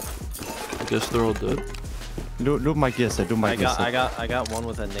 I guess they're all dead. Loot my gear set. Do my gear set. I got one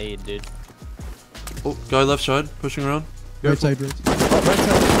with a nade, dude. Oh, guy left side. Pushing around. Right Careful. side, right side. Oh, right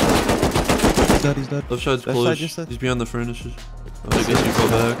side. He's dead, he's dead. Left side's Left closed. side, you said? He's behind the furnaces. Oh, I guess you go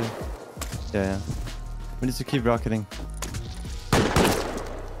back. Yeah. We need to keep rocketing.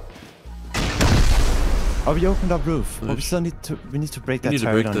 Oh, we opened up roof. Oh, we Nice. still need to break We that need to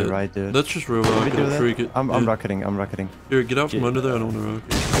turret break on that. the right, dude. Let's just roll Can we rocket do and that? freak it. I'm Yeah. rocketing. I'm rocketing. Here, get out from under there. I don't want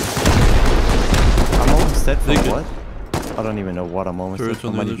to rocket. I'm almost dead from Take it. what? I don't even know what I'm almost dead Turret's from.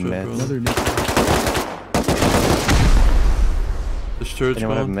 on I the need other side, meds. Another nick. This turret's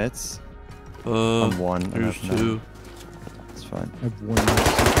Anyone have gone. meds? Uh, I'm one. and I there's have none. two. It's fine. I have one nick.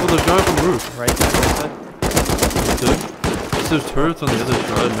 Oh, there's a guy up on the roof. Right side. There's turrets on the other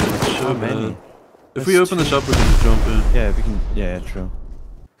side, man. It's so How bad. many? If That's we open this up, we can just jump in. Yeah, we can. Yeah, true.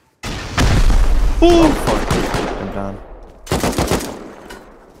 Oh! Fuck. I'm down.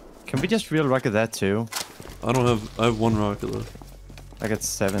 Can we just real rocket that too? I don't have. I have one rocket left. I got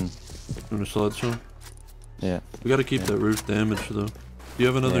 7. You want to slide some? Yeah. We gotta keep that roof damaged though. Do you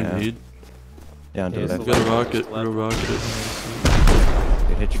have another Yeah. need? Yeah, on the Yeah, left. We got a rocket. Left. Real rocket it.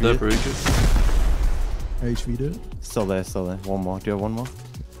 Hit Did that break it? I HV'd it. Still there, still there. One more. Do you have one more?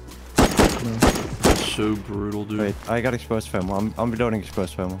 No. That's so brutal, dude. Wait, I got exposed thermal. I'm reloading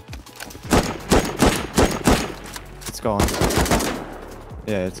exposed thermal. It's gone.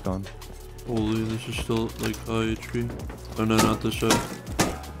 Yeah, it's gone. Holy, this is still like high HP. Oh no, not this side.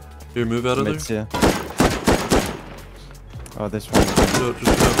 Here, move out of there. Mids, yeah. Oh, this one. Just go.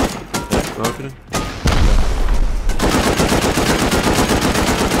 Yeah, rocketing.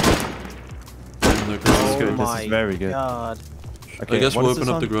 In the This is garage. good. This my is very good. God. Okay, I guess what we'll is open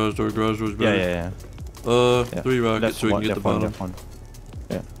this up the on? garage door. Garage door's Yeah, better. yeah, yeah. Yeah. 3 rockets Left so we one, can get the left one, bottom. left one.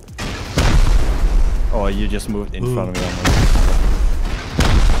 Yeah. Oh, you just moved in front of me almost.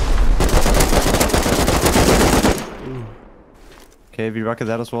 Ooh. Okay, we rocket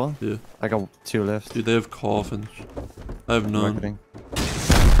that as well? Yeah. I got 2 left. Dude, they have coffins. I have none. Rocketing.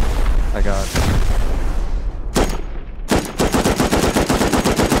 I got.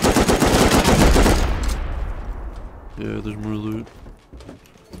 Yeah, there's more loot.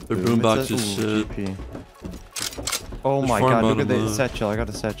 Their Dude, boombox it's a- is ooh, set. GP. Oh There's my farm god, look bottom at the left. satchel. I got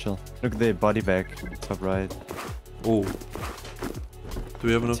a satchel. Look at the body bag. Top right. Oh. Do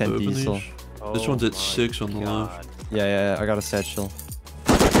we have enough to 10 open diesel. these? This one's at 6 on the left. God. Yeah, yeah, I got a satchel.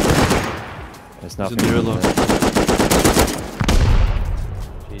 There's nothing. the in airlock. there.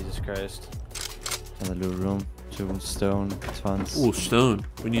 Jesus Christ. Another loot room. 2 stone. Tons. Oh, stone.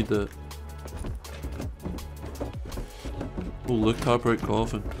 We need that. Oh, look, top right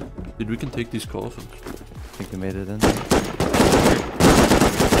coffin. Dude, we can take these coffins. I think we made it in. Dead,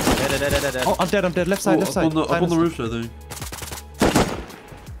 dead, dead, dead, dead. Oh, I'm dead, I'm dead. Left side, Oh, left up side. on the Silence. roofs, I think.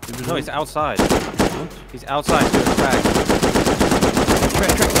 Maybe No, not. he's outside. What? He's outside to his back.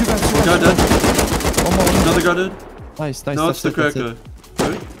 Crack, 2 guys, 2 Guy guys. dead. One more. Another guy dead. Nice, nice. No, it's the that's crack it. guy.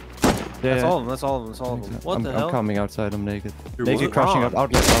 Right? Yeah, That's yeah. all of them, that's all of them, that's all of them. What I'm, the hell? I'm coming outside, I'm naked. You're Naked what? crouching Wrong. up,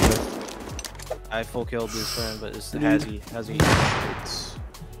 outlet, outlet. I full killed this friend, but it's Dude. Hazzy.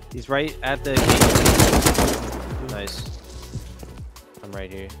 He's right at the gate. Nice. I'm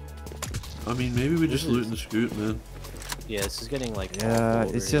right here. I mean, maybe we just This loot is- and scoot, man. Yeah, this is getting like. Yeah,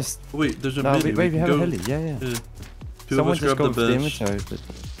 awful it's over just. Oh, wait, there's a No, mini. wait, we can have go. a heli. Yeah, yeah. Yeah. Two Someone of us just grab go the for the bench. inventory, but here.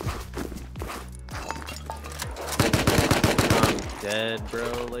 I'm dead,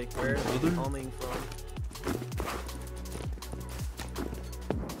 bro. Like, where are Other? they coming from?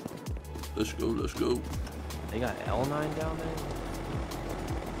 Let's go, let's go. They got L9 down there?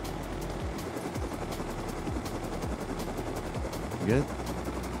 good.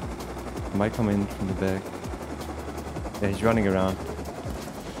 Might come in from the back. Yeah, he's running around.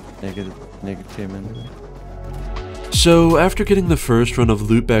 Naked came in. So, after getting the first run of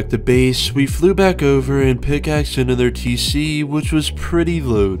loot back to base, we flew back over and pickaxed into their TC, which was pretty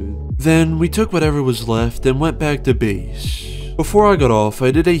loaded. Then, we took whatever was left and went back to base. Before I got off, I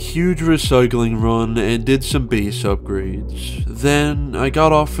did a huge recycling run and did some base upgrades. Then, I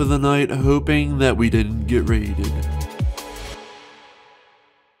got off for the night hoping that we didn't get raided.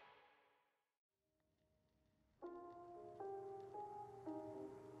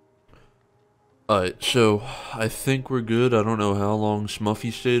 Alright, so I think we're good. I don't know how long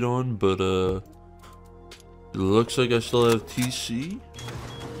Smuffy stayed on, but it looks like I still have TC.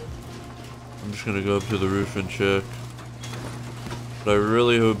 I'm just gonna go up to the roof and check. But I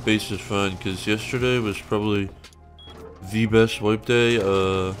really hope base is fine, because yesterday was probably the best wipe day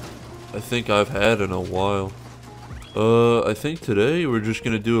I think I've had in a while. I think today we're just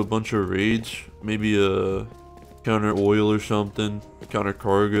gonna do a bunch of raids. Maybe counter oil or something, counter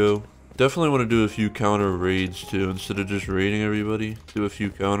cargo. Definitely want to do a few counter raids too, instead of just raiding everybody. Do a few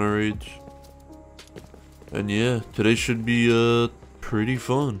counter raids. And yeah, today should be pretty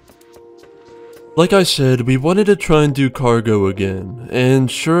fun. Like I said, we wanted to try and do cargo again, and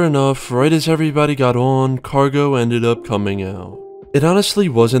sure enough, right as everybody got on, cargo ended up coming out. It honestly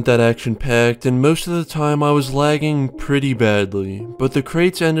wasn't that action-packed, and most of the time I was lagging pretty badly, but the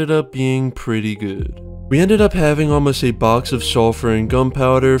crates ended up being pretty good. We ended up having almost a box of sulfur and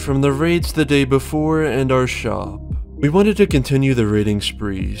gunpowder from the raids the day before and our shop. We wanted to continue the raiding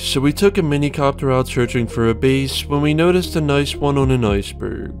spree, so we took a minicopter out searching for a base when we noticed a nice one on an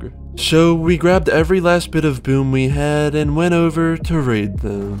iceberg. So we grabbed every last bit of boom we had and went over to raid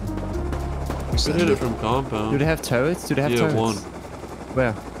them. We hit it from compound. Do they have turrets? Do they have turrets? Yeah, one.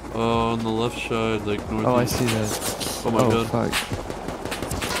 Where? On the left side, like northeast. Oh, I see that. Oh my god.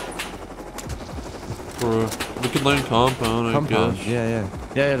 Fuck. We could land compound, I guess.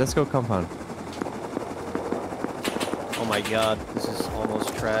 Yeah, let's go compound. Oh my god, this is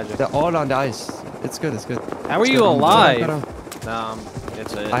almost tragic. They're all on the ice. It's good, it's good. How are you alive? Nah,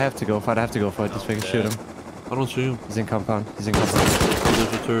 it's it. I have to go for it. Just freaking shoot him. I don't see him. He's in compound. He's in compound.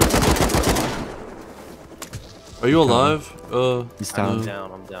 There's a turret. Are you alive? He's down.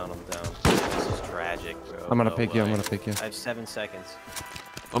 I'm down. This is tragic, bro. I'm gonna pick you. I have 7 seconds.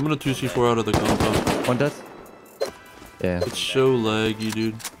 I'm gonna 2C4 out of the compound. One dead? Yeah. It's so laggy,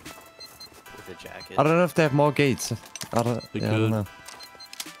 dude. With the jacket. I don't know if they have more gates. I don't know.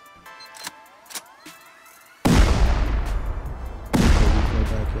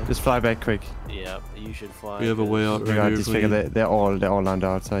 Just fly back quick. Yeah, you should fly. We have a way out We got right here, Disfigure. They're all on the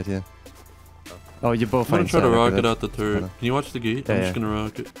outside here. Oh, you both. I'm gonna try to rocket out the turret. Can you watch the gate? Yeah, I'm just gonna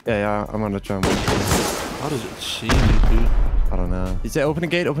rocket. Yeah, I'm gonna try. How does it see me, dude? I don't know. Is there open a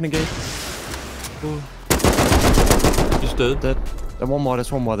gate? Oh. He's dead. Dead. There's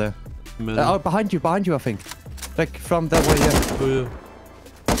one more there. Oh, behind you, I think. Like from that way, yeah. Oh yeah.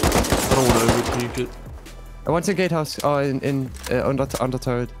 I don't want to overpeak it. One's in gatehouse. Oh, under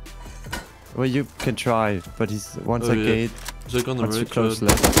turret. Well, you can try, but he's once a gate. He's like on the right close side.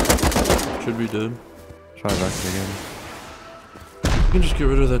 Left. Should be dead. Try back again. We can just get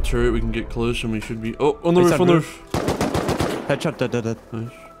rid of that turret. We can get close, and we should be. Oh, on the roof, on the roof. Headshot, dead.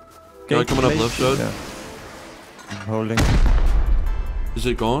 Nice. Guy coming up left side. Yeah. I'm holding. Is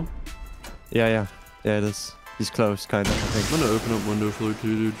it gone? Yeah, it is. He's close, kind of. I think. I'm gonna open up window floor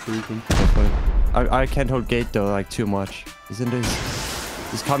too, dude. Freak him. I can't hold gate though, like too much. He's in this.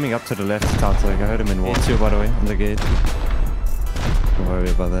 He's coming up to the left. It sounds like I heard him in wall 2, by the way, on the gate. Don't worry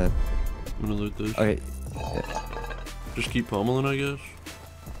about that. I'm gonna loot this. Okay. Just keep pummeling, I guess.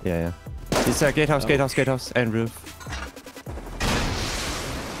 Yeah. He's gatehouse, and roof.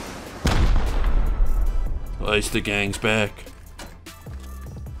 Ice the gang's back.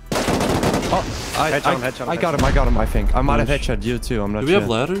 Oh, headshot. I got him, I think. I might have headshot you too, I'm not sure. Do we have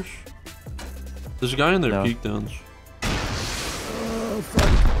ladders? There's a guy in there, peek downs. Oh, fuck.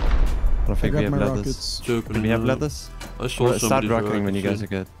 I don't think we have ladders. Do we have ladders? I saw start rocketing when you guys are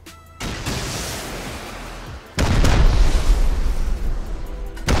good.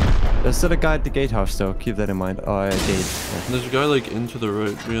 There's still a guy at the gatehouse though, keep that in mind. Oh, gate. Yeah. And there's a guy like into the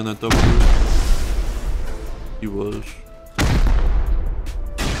right, behind that double roof. He was.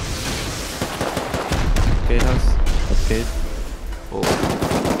 Gatehouse. That's gate. Oh,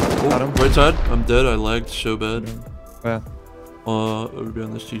 Got him. Right side. I'm dead. I lagged so bad. Where? Over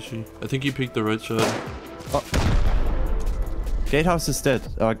behind this TC. I think he peeked the right side. Oh. Gatehouse is dead.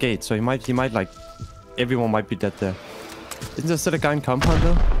 Gate. So he might like. Everyone might be dead there. Isn't there still a guy in compound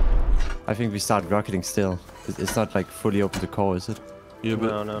though? I think we start rocketing still. It's not like fully open to core, is it? Yeah,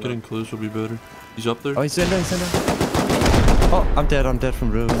 but getting close will be better. He's up there. Oh, he's in there. Oh, I'm dead from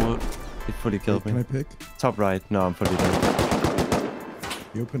room. What? He fully killed me. Can I pick? Top right. No, I'm fully dead.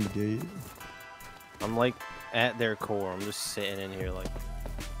 You open the gate. I'm like at their core. I'm just sitting in here like.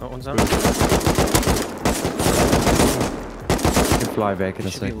 Oh, one's on. You can fly back in a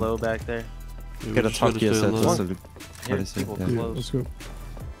Should second. be low back there. Yeah, Get a top gear set. Here, people close. Let's go.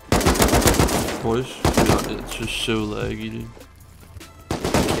 Boys, yeah, it's just so laggy, dude.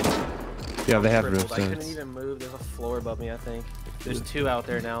 Yeah, they have Crippled. roofs. I couldn't even move. There's a floor above me, I think. There's 2 out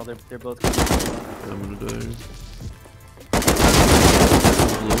there now. They're both. I'm gonna die.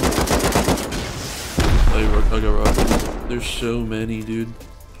 I got rocked. There's so many, dude.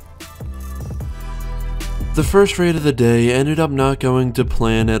 The first raid of the day ended up not going to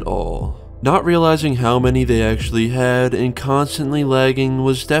plan at all. Not realizing how many they actually had and constantly lagging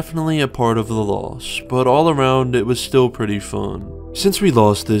was definitely a part of the loss, but all around it was still pretty fun. Since we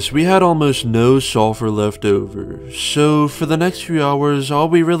lost this, we had almost no sulfur left over, so for the next few hours all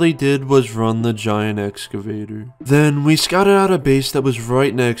we really did was run the giant excavator. Then we scouted out a base that was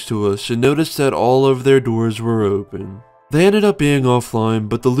right next to us and noticed that all of their doors were open. They ended up being offline,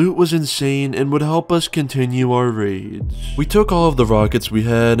 but the loot was insane and would help us continue our raids. We took all of the rockets we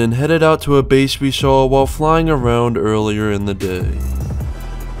had and headed out to a base we saw while flying around earlier in the day.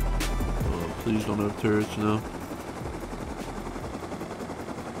 Oh, please don't have turrets now.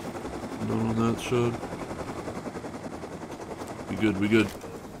 Not on that side. We good, we good.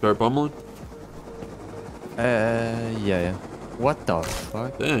 Start pummeling? Yeah. What the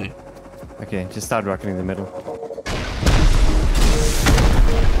fuck? Dang. Okay, just start rocketing the middle.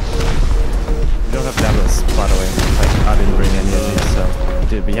 We don't have levels, by the way. Like, I didn't bring any of these, so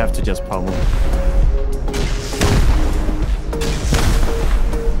dude, we have to just pummel.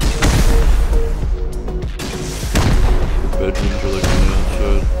 The bedrooms are like on the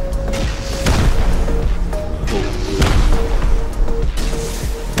outside.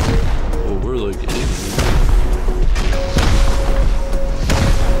 Oh, we're like in here.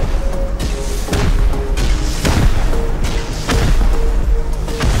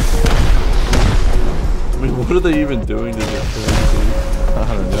 What are they even doing to this thing? I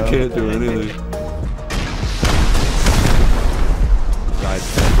don't know. You can't do anything. Right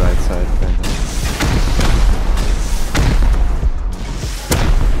side.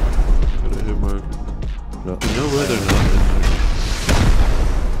 Gotta hit mark. No. You know where they're not in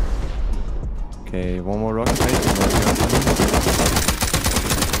there. Okay, one more rocket, right?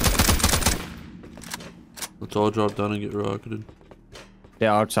 Let's all drop down and get rocketed. They're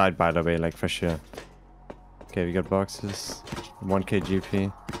outside, by the way, like for sure. Okay, we got boxes. 1k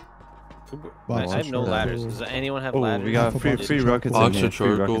GP. I have no ladders. Does anyone have ladders? We got three rockets Box in of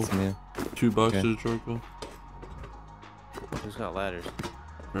here. charcoal. 2 boxes Okay. of charcoal. Who's got ladders?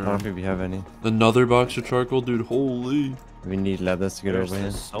 I don't think we have any. Another box of charcoal, dude. Holy. We need ladders to get Where's over the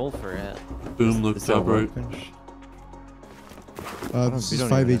here. sulfur at? Boom, look It's top a right. workbench. This we is don't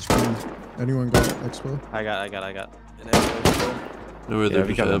 5 even HP. Anyone got expo? I got. An expo. No way, Yeah, they're we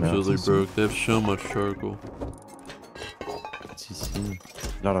just got them now. absolutely broke. They have so much charcoal. TC.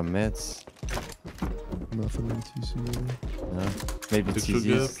 A lot of meds. Nothing in TC. No. Maybe Pixel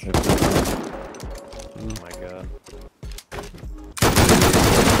TCs. Oh my god.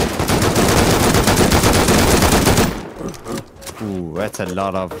 Ooh, that's a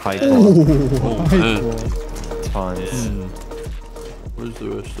lot of high Oh, man. tons. Hmm. Where's the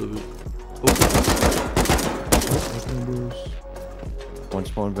rest of it? One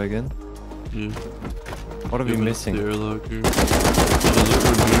spawn back in. Yeah. What are we missing? The airlock here.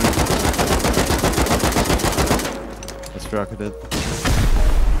 Let's rocket it.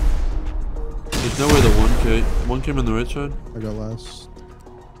 There's nowhere the 1K. One came on the right side. I got last.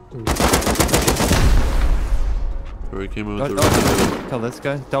 Or he came in Oh, with the right side. tell this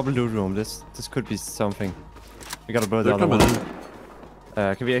guy. Double loot room. This could be something. We gotta blow the They're other coming one.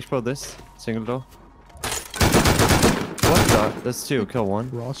 in. Can we explode this? Single door. What the? That's two. Kill one.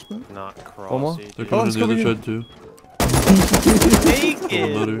 Rossman? Not crossy. One more? They're dude. coming it's on the other coming in. side too. Take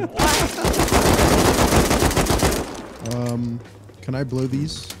Another. it. Can I blow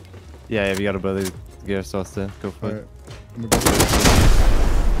these? Yeah, we gotta blow the gear source there. Go for Alright. it. I'm gonna go.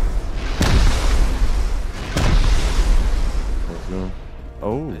 Room.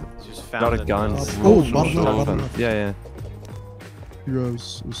 Oh, Just a found lot of it. guns. Oh, so bottom left, soft. bottom left. Yeah.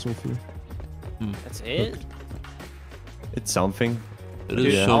 Heroes is sulfur. That's it. It's something. It Dude,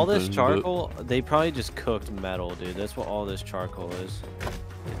 is something. all this but charcoal, they probably just cooked metal, dude. That's what all this charcoal is.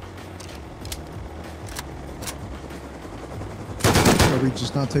 Are we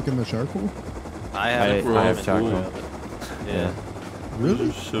just not taking the charcoal? I have charcoal. Yeah. Really?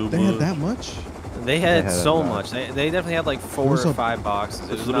 There's so They much. had that much? They had had so a lot. much. They definitely had like 4 What's or up? 5 boxes. It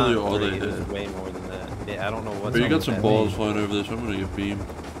That's was literally not all they 3, it was had. way more than that. Yeah, I don't know what's But you up got with some that. balls flying over this. I'm gonna get beamed.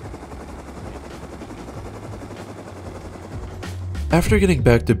 After getting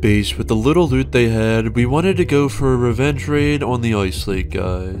back to base with the little loot they had, we wanted to go for a revenge raid on the Ice Lake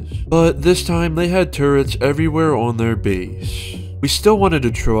guys. But this time they had turrets everywhere on their base. We still wanted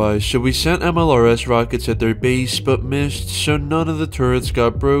to try, so we sent MLRS rockets at their base but missed, so none of the turrets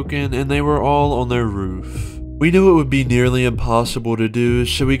got broken and they were all on their roof. We knew it would be nearly impossible to do,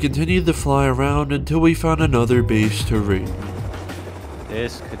 so we continued to fly around until we found another base to raid.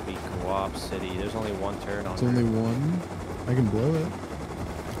 This could be Co-op City. There's only one turret on It's there. only one. I can blow it.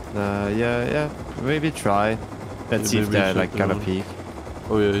 Yeah. Maybe try. Let's see if maybe they're like check gonna that one. peek.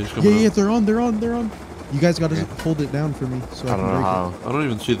 Oh yeah, he's coming Yeah, up. they're on. You guys gotta hold it down for me so I I can don't know break how. I don't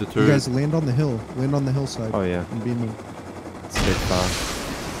even see the it. You turret. guys land on the hill. Land on the hillside. Oh yeah, And beam them. it's a bit far.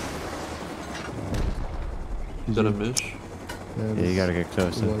 Is that a miss? Yeah, Yeah, you gotta get It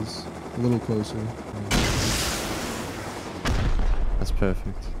closer. was a little closer. That's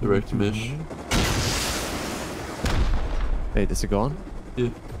perfect. Direct miss. Wait, is it gone? Yeah.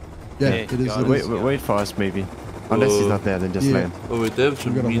 Yeah, Okay, it is. got It it. is. Wait for us, maybe. Unless he's not there, then just Yeah. land. Oh wait, they have We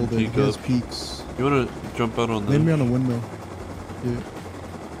some gotta mean hold it. He peek has up. peaks. You wanna jump out on Land me this? on a windmill. Yeah.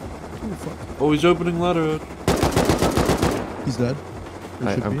 Oh fuck. Oh, he's opening ladder. He's dead.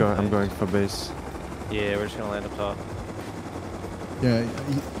 Or should I'm be. going. I'm going for base. Yeah, we're just gonna land up top. Yeah,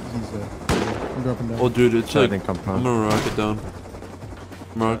 he's dead. I'm dropping down. Oh, dude, it's like Trident I'm compound. gonna rocket down.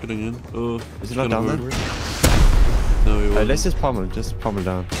 I'm rocketing in. Oh, Is it's it not gonna down work. there? No, he wasn't. Let's just pummel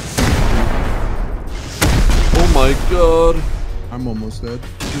down. Oh my god. I'm almost dead.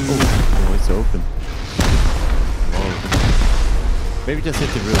 Oh, it's open. Whoa. Maybe just hit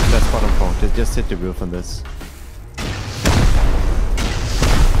the roof. That's bottom point. Just hit the roof on this.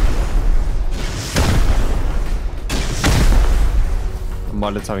 I'm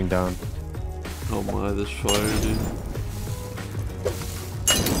molotoving down. Oh my, this fire, dude.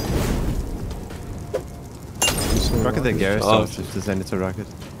 Rocket the garage Oh. to send it to rocket.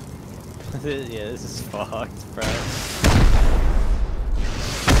 Yeah, this is fucked, bro.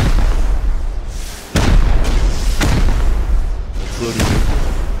 Floating.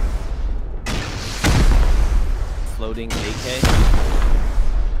 Floating AK.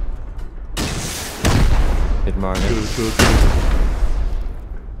 Hit market.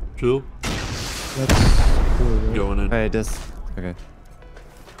 Chill. That's cool, right? Going in. Hey, this. Okay.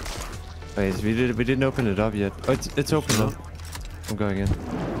 Wait, we didn't open it up yet. Oh, it's open not. now. I'm going in.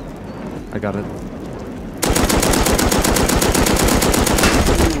 I got it.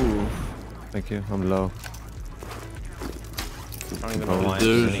 Ooh. Thank you. I'm low. I don't even know why I'm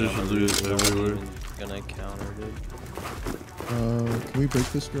There's sitting just on the loot roof. I'm not everywhere. even gonna counter, dude. Can we break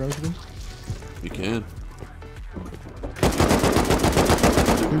this garage door? You can.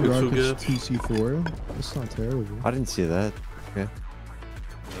 Two Pixel rockets, gap. TC4. That's not terrible. I didn't see that. Okay.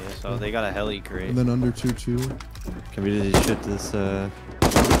 Yeah, so they got a heli crate. And then under 2-2. Can we really shoot this? I'm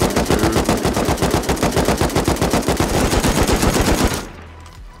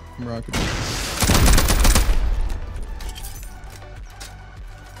rocking.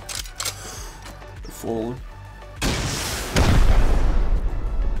 Falling.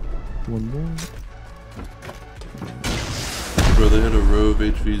 One more. Bro, they had a row of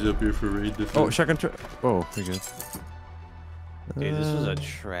HVs up here for raid defense. Oh, shotgun. Oh, pretty good. Dude, this was a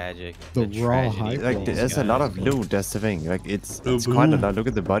tragic. The a raw tragedy hype. for Like, these there's a lot guys. of loot. That's the thing. Like, it's Oh, quite a boom. lot. Look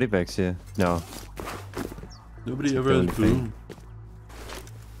at the body bags here. No. Nobody It's ever the has only thing. boom.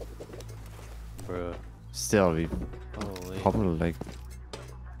 Bro. Still, we Holy. pummeled like.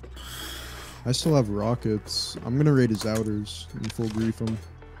 I still have rockets. I'm gonna raid his outers and full grief him.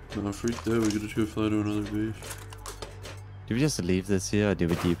 No, freak that. We could just go fly to another base. Did we just leave this here or did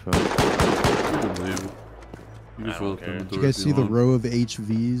we depot? We can leave it. You I can fill don't up care. the Do you guys see the want. row of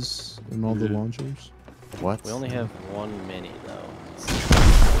HVs and all the Yeah. launchers? What? We only have 1 mini though.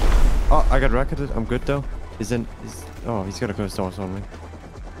 Oh, I got rocketed. I'm good though. Oh, he's gonna close doors on me.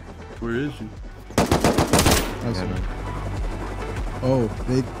 Where is he? I Yeah, see. man. Oh,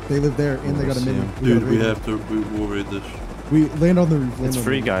 they live there and they got a see mini. him. Dude, gotta we raid have to. We'll raid this. them. We land on the roof. land It's on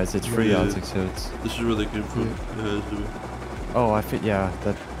free, the roof. guys. It's free Yeah. Arctic suits. This is where they came from. Yeah. It has to be. Oh, I fit. Yeah,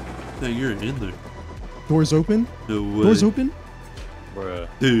 that. Dang, you're in there. Doors open. No way. Doors open. Bruh.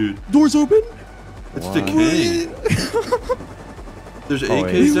 Dude, Doors open. it's Wow. Decaying. There's Oh,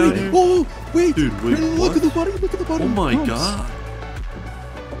 AKs wait, down wait. here. Oh, wait. Dude, wait, Look what? at the body. Look at the body. Oh my Props. god.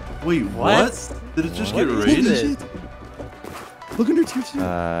 Wait, what? What? Did it just What get is raided? it? Shit. Look under tier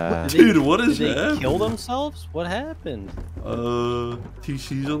 2. Dude, what is Did they happening? kill themselves? What happened?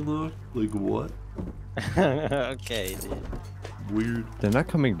 TC's unlocked? Like what? Okay, dude. Weird. They're not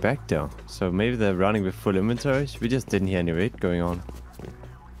coming back though, so maybe they're running with full inventories. We just didn't hear any raid going on.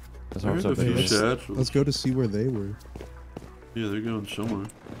 That's I heard also a few bad. shots. Let's go to see where they were. Yeah, they're going somewhere.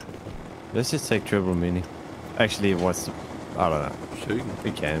 Let's just take triple mini. Actually, what's? I don't know. Shaking.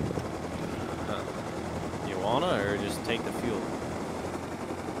 We can. You wanna or just take the fuel?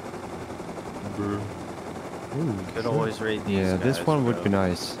 Bro. Ooh, Could shit. always raid these Yeah, this guys, one would bro. be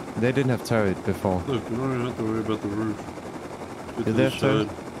nice. They didn't have turret before. Look, we don't even have to worry about the roof. Get Did to they the have turret?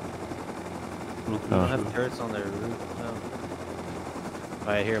 side. I don't think They don't Oh. have so. turrets on their roof.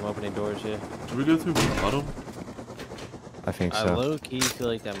 No. I hear them opening doors here. Should we go through bottom? I think I so. low key feel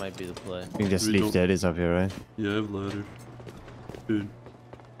like that might be the play. We can just We leave don't- the eddies up here, right? Yeah, I have ladders. Dude.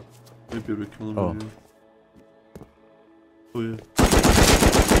 Might be able to kill him Oh. right here. Oh yeah.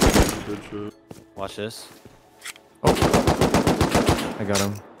 Headshot. Watch this. Oh! I got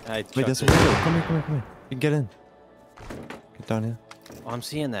him. I Wait, chucked there's a it. window. Come here, come here, come here. You can get in. Get down here. Oh, I'm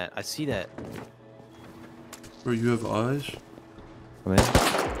seeing that. I see that. Bro, you have eyes? Come in. I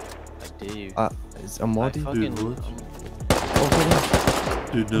do. It's a I Morty. fucking. Dude, what?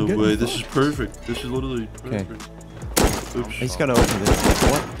 Dude, no getting way. This is perfect. This is literally perfect. Oops. He's gonna open this.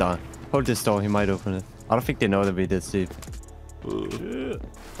 What the? Hold this door. He might open it. I don't think they know that we did deep.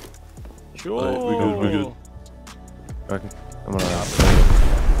 Sure. Alright, we good. Okay. I'm gonna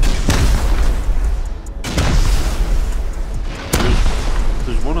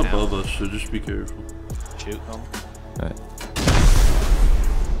There's one above us, so just be careful. Shoot him. Alright.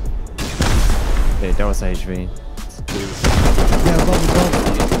 Hey, that was HV. Yeah, above.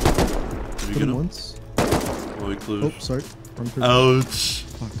 Did you Hit get him him? once. Oh, he closed. Oh, sorry. Wrong person. Ouch.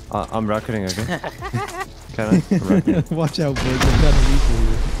 I'm rocketing again. Can I? I'm rocketing. Watch out, boys. I'm trying to leave for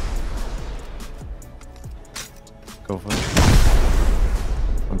you. Go for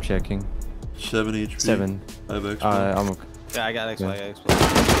it. I'm checking. 7 HP. 7. I have X. I'm okay. Yeah, I got X. Yeah. I got explode.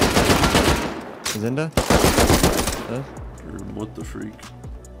 Is in there? What the freak?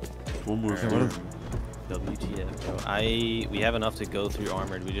 One more. Okay, what is- WTF, bro. We have enough to go through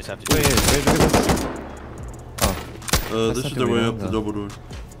armored. We just have to. Wait, look at this. Oh, this not is the their way way out, up the though. double door.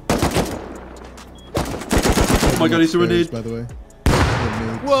 Oh my god, he threw a nade. By the way.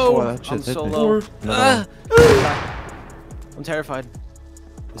 Whoa! Oh, that shit I'm hit so me. low. No. I'm terrified.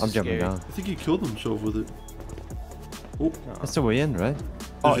 This I'm is jumping scary. down. I think he killed himself with it. Oh, That's the way in, right?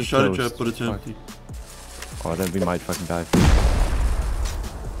 there's a it's shadow closed. trap, but it's Fuck. empty. Oh, then we might fucking die.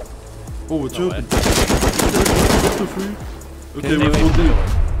 Oh, it's No open. way. What the freak? Okay, Okay, we're wait, full wait,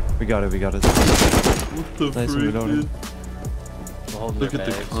 deep. We got it. What the Nice and freak, reloading. dude? We're holding Look their at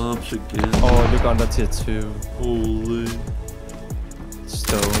the bags. comps again. Oh, look under tier 2. Holy.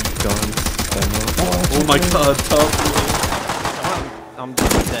 Stone, guns, ammo. Oh my god, top. I'm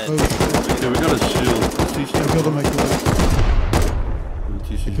dead. Oh, shit. Okay, we got a shield. I killed him. I killed him.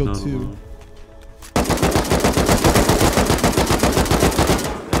 TC's I killed not 2. alone.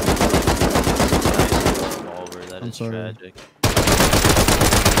 Revolver, that I'm is sorry. tragic.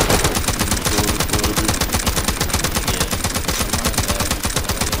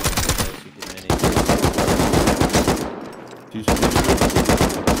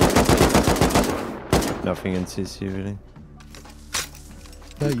 Nothing in CC really.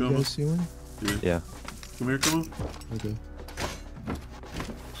 That you Come on. guys see one? Yeah. Come here, come on. Okay.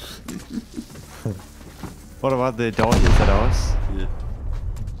 What about the door? Is that ours? Yeah.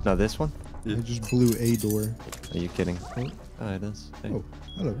 No, this one? Yeah. I just blew a door. Are you kidding? Oh. Oh, it is. Hey. Oh,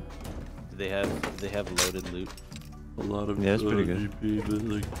 hello. Do they have loaded loot? A lot of Yeah, it's pretty good. GP, but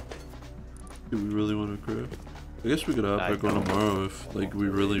like, do we really want to craft? I guess we could hop back on tomorrow if like we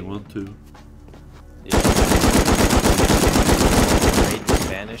really want to. Yeah. Raid the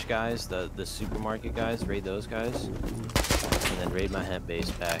Spanish guys, the supermarket guys, raid those guys. And then raid my hemp base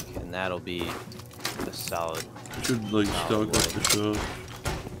pack, and that'll be a solid. We should like stock up the shop.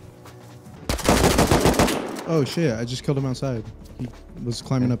 Oh shit! I just killed him outside. He was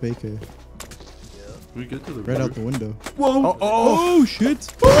climbing up AK. Can we get to the Right roof? out the window. Whoa! Oh shit!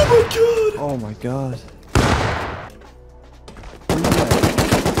 Oh my god! Oh my god.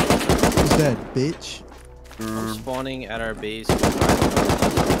 Who's that, bitch? I'm spawning at our base.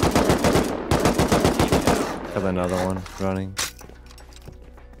 Have another one running.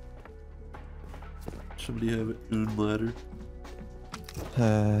 Somebody have an Oon ladder.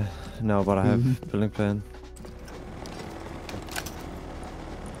 No, but I have building plan.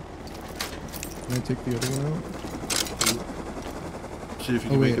 Can I take the other one out? See if you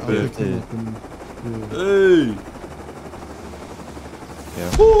Oh can wait, make it I'll back. pick him up and... Yeah. Hey!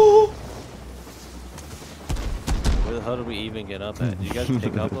 Yeah. Where the hell did we even get up at? Did you guys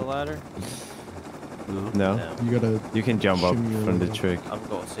pick up the ladder? No. No? No. You gotta... You can jump up Shimmy from the over. trick. I'm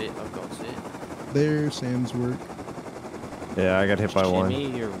going to sit. I'm going to sit. There, Sam's work. Yeah, I got hit by one.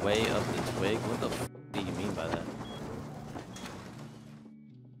 Shimmy your way up the twig? What the f do you mean by that?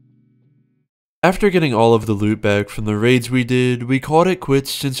 After getting all of the loot back from the raids we did, we called it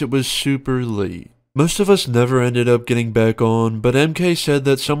quits since it was super late. Most of us never ended up getting back on, but MK said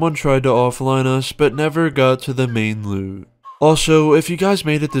that someone tried to offline us but never got to the main loot. Also, if you guys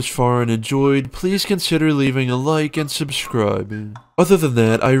made it this far and enjoyed, please consider leaving a like and subscribing. Other than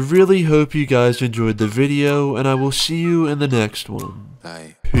that, I really hope you guys enjoyed the video, and I will see you in the next one.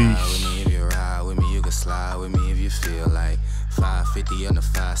 Peace. Ride with me if you ride with me, you can slide with me if you feel like 550 on the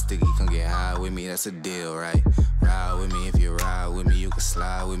 5 sticky, come get high with me, that's a deal, right? Ride with me if you ride with me, you can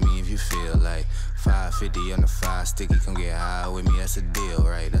slide with me if you feel like 550 on the 5 sticky, come get high with me, that's a deal,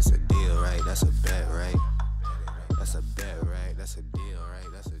 right? That's a deal, right? That's a bet, right? That's a bet, right? That's a deal, right?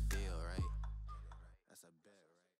 That's a